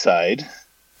flip side,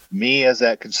 me as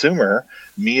that consumer,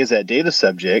 me as that data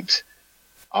subject,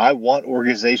 I want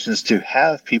organizations to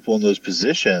have people in those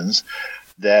positions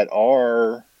that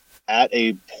are at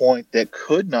a point that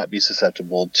could not be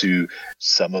susceptible to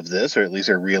some of this, or at least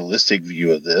a realistic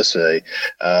view of this, a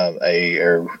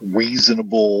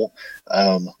reasonable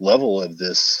level of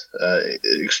this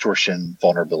extortion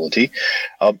vulnerability,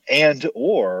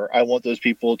 or I want those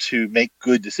people to make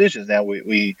good decisions. Now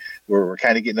we're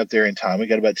kind of getting up there in time. We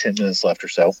got about 10 minutes left or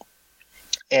so.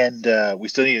 And we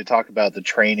still need to talk about the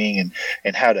training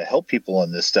and how to help people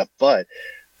on this stuff. But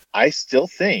I still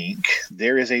think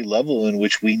there is a level in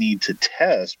which we need to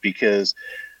test, because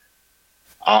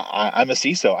I'm a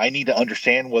CISO. I need to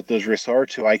understand what those risks are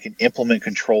so I can implement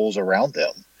controls around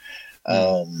them.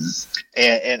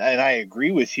 And I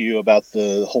agree with you about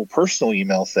the whole personal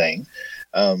email thing,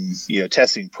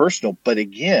 testing personal. But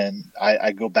again,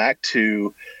 I go back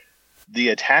to the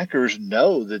attackers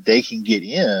know that they can get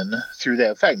in through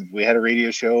that fact. We had a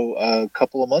radio show a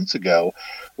couple of months ago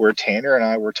where Tanner and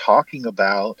I were talking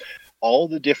about all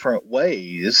the different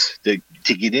ways to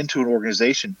get into an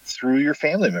organization through your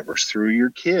family members, through your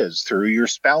kids, through your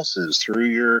spouses, through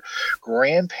your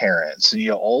grandparents, and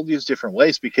all these different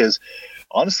ways, because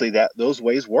honestly, those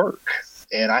ways work.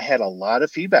 And I had a lot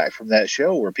of feedback from that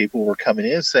show where people were coming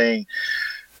in saying,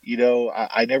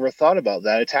 I never thought about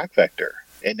that attack vector.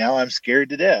 And now I'm scared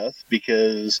to death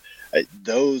because I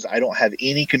don't have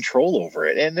any control over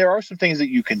it. And there are some things that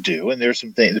you can do, and there's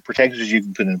some things, the protections you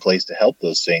can put in place to help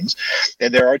those things.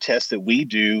 And there are tests that we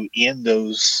do in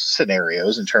those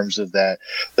scenarios in terms of that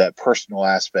personal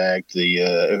aspect,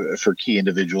 for key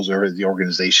individuals or the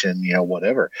organization,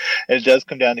 whatever. And it does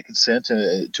come down to consent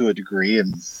to a degree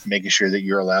and making sure that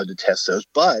you're allowed to test those.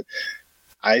 But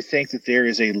I think that there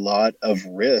is a lot of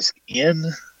risk in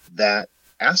that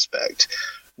aspect.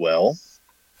 Well,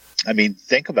 I mean,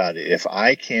 think about it. If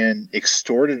I can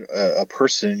extort a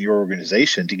person in your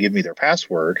organization to give me their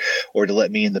password or to let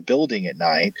me in the building at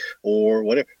night or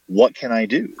whatever, what can I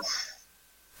do?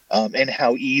 And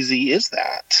how easy is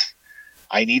that?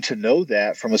 I need to know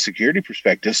that from a security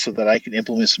perspective so that I can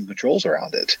implement some controls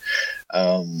around it.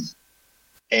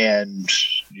 And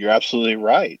you're absolutely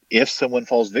right. If someone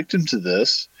falls victim to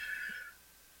this,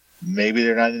 maybe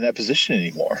they're not in that position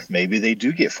anymore. Maybe they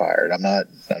do get fired. I'm not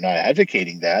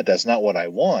advocating that. That's not what I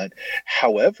want.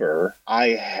 However, I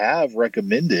have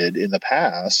recommended in the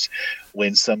past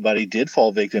when somebody did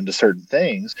fall victim to certain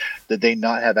things that they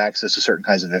not have access to certain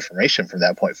kinds of information from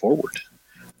that point forward.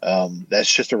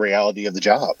 That's just a reality of the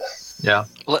job. Yeah.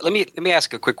 Let me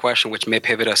ask a quick question, which may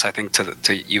pivot us, I think,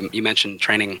 to you mentioned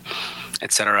training,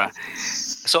 etc.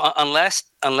 So unless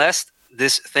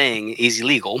this thing is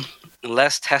illegal,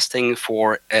 unless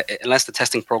the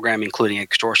testing program, including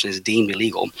extortion, is deemed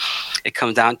illegal, it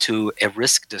comes down to a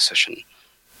risk decision.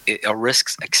 Are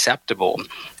risks acceptable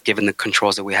given the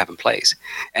controls that we have in place?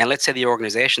 And let's say the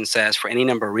organization says, for any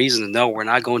number of reasons, no, we're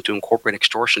not going to incorporate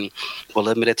extortion. We'll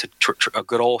limit it to a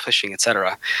good old phishing,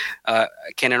 etc.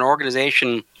 Can an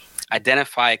organization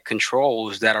identify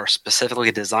controls that are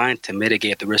specifically designed to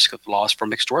mitigate the risk of loss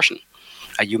from extortion?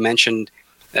 You mentioned,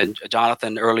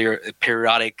 Jonathan, earlier,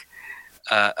 periodic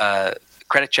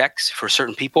credit checks for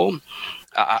certain people. Sure.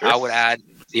 I would add,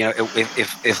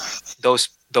 if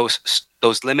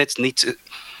those limits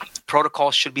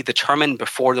protocols should be determined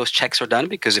before those checks are done,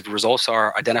 because if results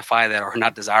are identified that are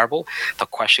not desirable, the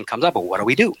question comes up: well, what do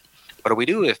we do? What do we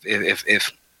do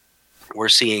if we're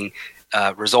seeing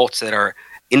results that are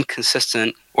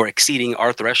inconsistent or exceeding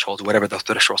our thresholds, whatever the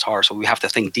thresholds are? So we have to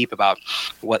think deep about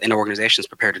what an organization is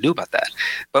prepared to do about that.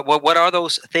 But what are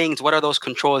those things? What are those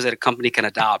controls that a company can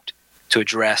adopt to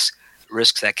address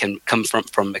risks that can come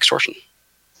from extortion?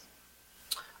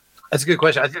 That's a good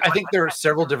question. I think there are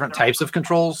several different types of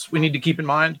controls we need to keep in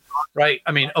mind, right?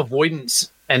 I mean,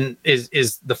 avoidance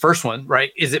is the first one,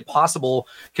 right? Is it possible?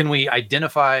 Can we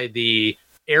identify the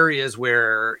areas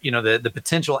where, the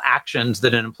potential actions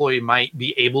that an employee might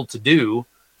be able to do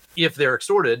if they're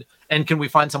extorted, and can we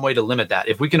find some way to limit that?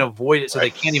 If we can avoid it so they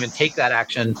can't even take that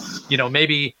action,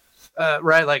 maybe,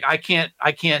 right? Like I can't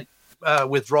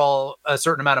withdraw a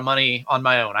certain amount of money on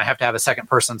my own. I have to have a second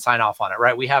person sign off on it,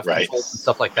 right? We have controls and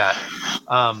stuff like that.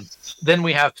 Then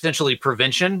we have potentially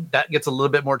prevention. That gets a little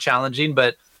bit more challenging,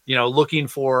 but, looking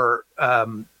for,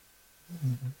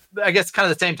 I guess kind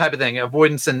of the same type of thing.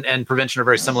 Avoidance and prevention are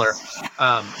very similar.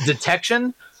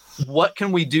 Detection, what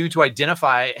can we do to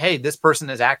identify, hey, this person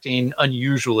is acting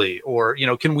unusually? Or,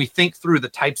 can we think through the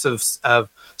types of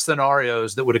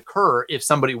scenarios that would occur if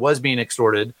somebody was being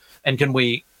extorted? And can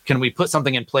we put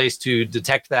something in place to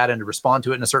detect that and to respond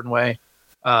to it in a certain way?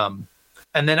 And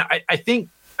then I think,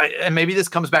 and maybe this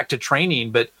comes back to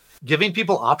training, but giving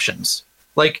people options.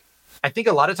 Like, I think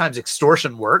a lot of times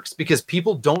extortion works because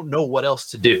people don't know what else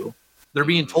to do. They're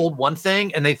being told one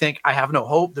thing and they think, I have no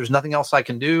hope. There's nothing else I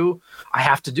can do. I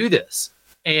have to do this.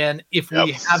 And if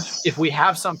we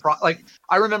have some like,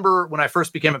 I remember when I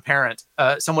first became a parent,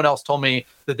 someone else told me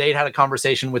that they'd had a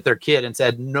conversation with their kid and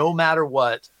said, no matter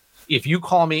what, if you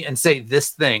call me and say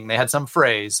this thing, they had some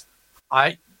phrase,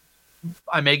 I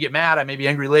may get mad, I may be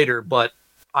angry later, but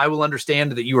I will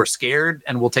understand that you are scared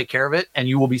and we'll take care of it and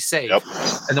you will be safe.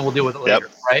 And then we'll deal with it later,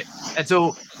 right? And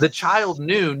so the child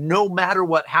knew no matter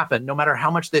what happened, no matter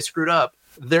how much they screwed up,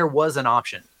 there was an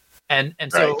option. And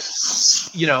so,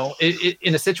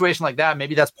 in a situation like that,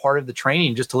 maybe that's part of the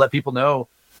training, just to let people know,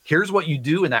 here's what you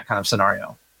do in that kind of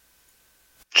scenario.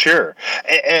 Sure.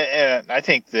 And I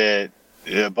think that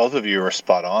both of you are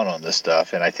spot on this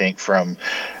stuff. And I think from,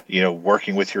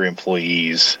 working with your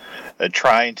employees,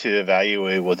 trying to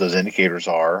evaluate what those indicators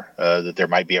are, that there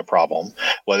might be a problem,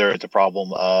 whether it's a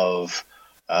problem of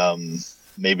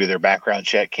maybe their background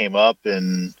check came up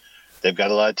and they've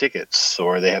got a lot of tickets,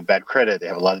 or they have bad credit, they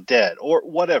have a lot of debt, or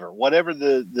whatever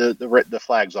the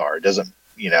flags are. It doesn't,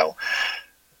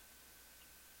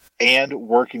 and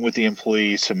working with the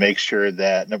employees to make sure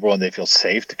that, number one, they feel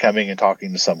safe to coming and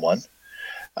talking to someone,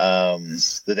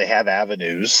 that they have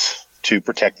avenues to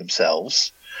protect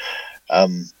themselves.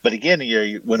 But again,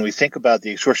 when we think about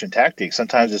the extortion tactics,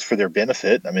 sometimes it's for their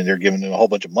benefit. I mean, they're giving them a whole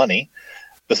bunch of money,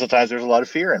 but sometimes there's a lot of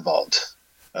fear involved.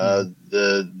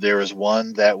 There was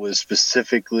one that was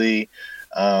specifically,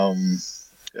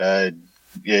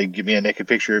 give me a naked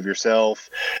picture of yourself.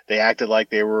 They acted like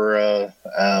they were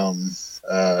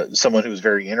someone who was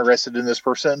very interested in this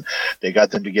person. They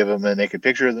got them to give them a naked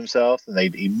picture of themselves, and they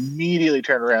immediately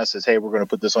turned around and says, "Hey, we're going to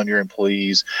put this on your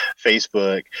employees'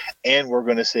 Facebook, and we're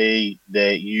going to say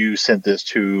that you sent this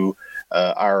to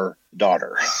our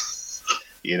daughter."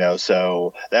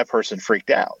 So that person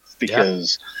freaked out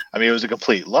because, it was a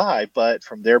complete lie. But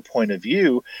from their point of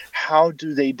view, how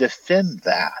do they defend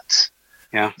that?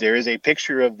 Yeah, there is a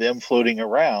picture of them floating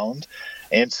around,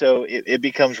 and so it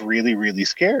becomes really, really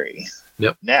scary.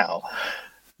 Yep. Now,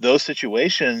 those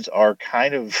situations are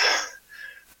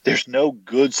there's no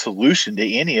good solution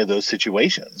to any of those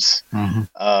situations.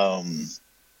 Mm-hmm.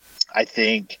 I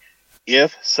think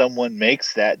if someone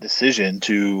makes that decision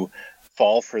to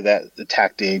fall for the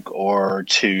tactic, or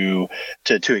to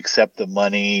accept the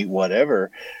money,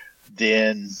 whatever,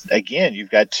 then again,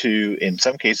 you've got to, in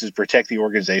some cases, protect the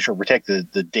organization, or protect the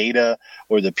data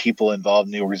or the people involved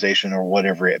in the organization, or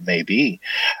whatever it may be.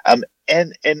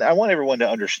 And I want everyone to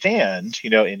understand,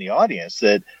 in the audience,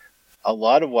 that a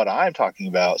lot of what I'm talking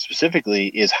about specifically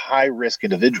is high risk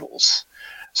individuals.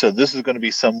 So this is going to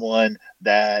be someone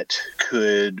that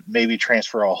could maybe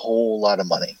transfer a whole lot of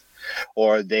money,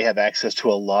 or they have access to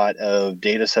a lot of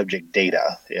subject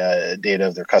data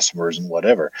of their customers and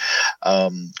whatever.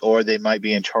 Or they might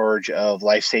be in charge of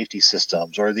life safety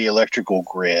systems, or the electrical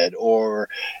grid, or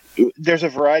there's a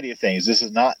variety of things. This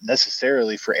is not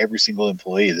necessarily for every single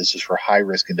employee. This is for high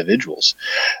risk individuals.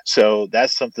 So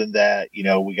that's something that,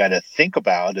 we got to think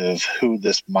about, of who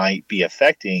this might be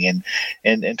affecting,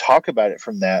 and talk about it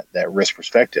from that risk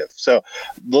perspective. So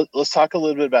let's talk a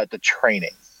little bit about the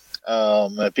training.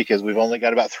 Because we've only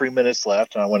got about 3 minutes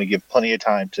left, and I want to give plenty of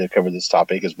time to cover this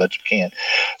topic as much as we can.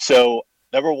 So,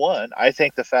 number one, I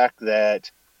think the fact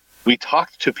that we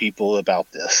talk to people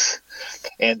about this,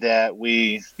 and that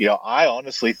I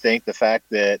honestly think the fact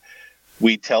that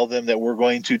we tell them that we're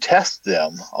going to test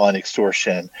them on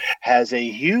extortion has a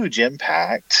huge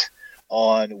impact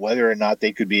on whether or not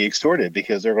they could be extorted,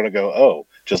 because they're going to go, oh,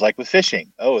 just like with phishing.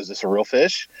 Oh, is this a real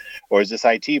fish, or is this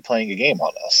IT playing a game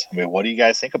on us? What do you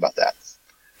guys think about that?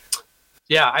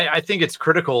 Yeah, I think it's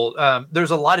critical.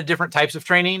 There's a lot of different types of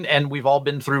training, and we've all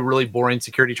been through really boring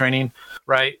security training,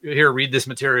 right? Here, read this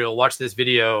material, watch this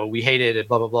video. We hate it,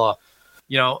 blah, blah, blah.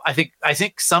 I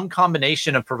think some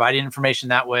combination of providing information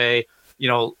that way,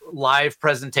 live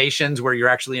presentations where you're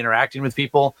actually interacting with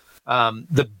people.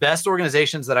 The best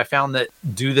organizations that I found that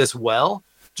do this well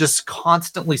just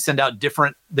constantly send out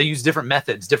they use different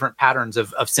methods, different patterns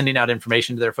of sending out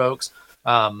information to their folks.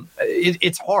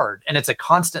 It's hard, and it's a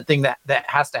constant thing that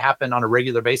has to happen on a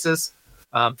regular basis.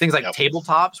 Things like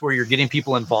tabletops where you're getting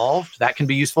people involved, that can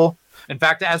be useful. In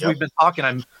fact, as we've been talking,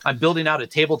 I'm building out a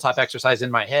tabletop exercise in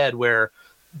my head where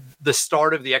the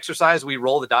start of the exercise, we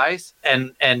roll the dice,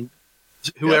 and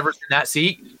whoever's in that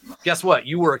seat, guess what?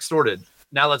 You were extorted.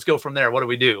 Now let's go from there. What do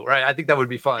we do? Right? I think that would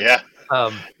be fun. Yeah.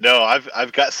 No,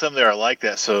 I've got some there I like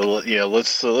that. So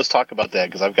let's talk about that,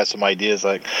 because I've got some ideas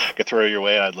I could throw your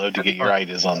way. I'd love to get your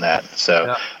ideas on that.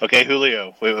 So, Okay,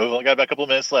 Julio, we've only got about a couple of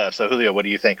minutes left. So Julio, what do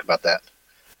you think about that?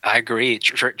 I agree.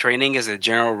 Training as a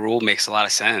general rule makes a lot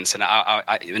of sense, and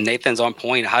Nathan's on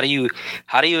point. How do you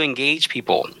engage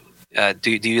people? Do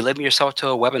you limit yourself to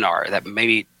a webinar that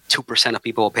maybe 2% of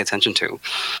people will pay attention to?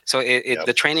 So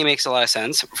the training makes a lot of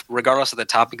sense, regardless of the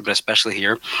topic, but especially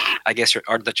here. I guess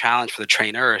the challenge for the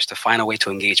trainer is to find a way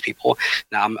to engage people.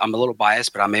 Now, I'm a little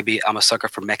biased, but I'm a sucker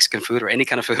for Mexican food or any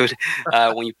kind of food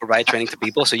when you provide training to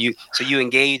people. So you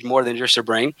engage more than just your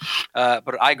brain.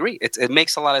 But I agree. It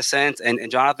makes a lot of sense.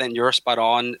 And Jonathan, you're spot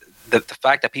on. The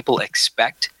fact that people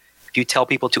expect, if you tell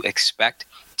people to expect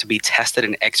to be tested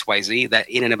in XYZ, that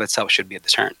in and of itself should be a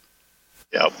deterrent.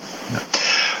 Yep.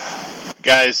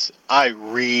 Guys, I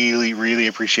really, really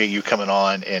appreciate you coming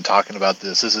on and talking about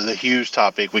this. This is a huge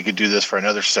topic. We could do this for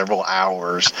another several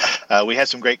hours. We had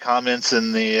some great comments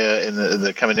in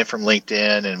the coming in from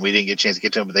LinkedIn, and we didn't get a chance to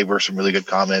get to them, but they were some really good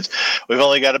comments. We've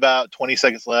only got about 20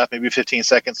 seconds left, maybe 15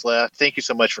 seconds left. Thank you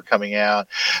so much for coming out.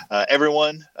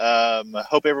 Everyone,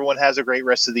 hope everyone has a great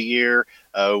rest of the year.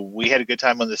 We had a good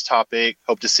time on this topic.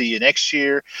 Hope to see you next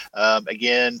year.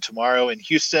 Again, tomorrow in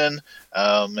Houston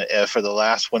for the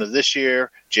last one of this year,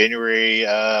 January,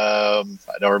 I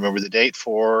don't remember the date,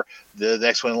 for the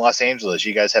next one in Los Angeles.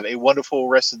 You guys have a wonderful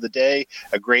rest of the day,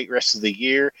 a great rest of the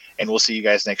year, and we'll see you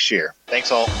guys next year.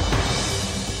 Thanks all.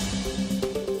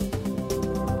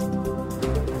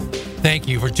 Thank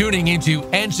you for tuning into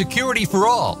And Security for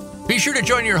All. Be sure to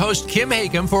join your host, Kim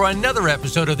Hakem, for another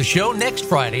episode of the show next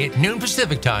Friday at noon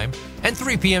Pacific Time and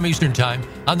 3 p.m. Eastern Time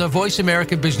on the Voice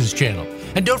America Business Channel.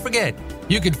 And don't forget,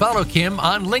 you can follow Kim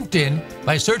on LinkedIn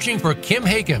by searching for Kim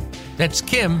Hakem. That's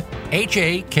Kim,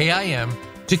 Hakim,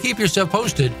 to keep yourself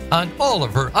posted on all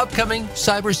of her upcoming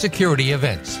cybersecurity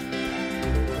events.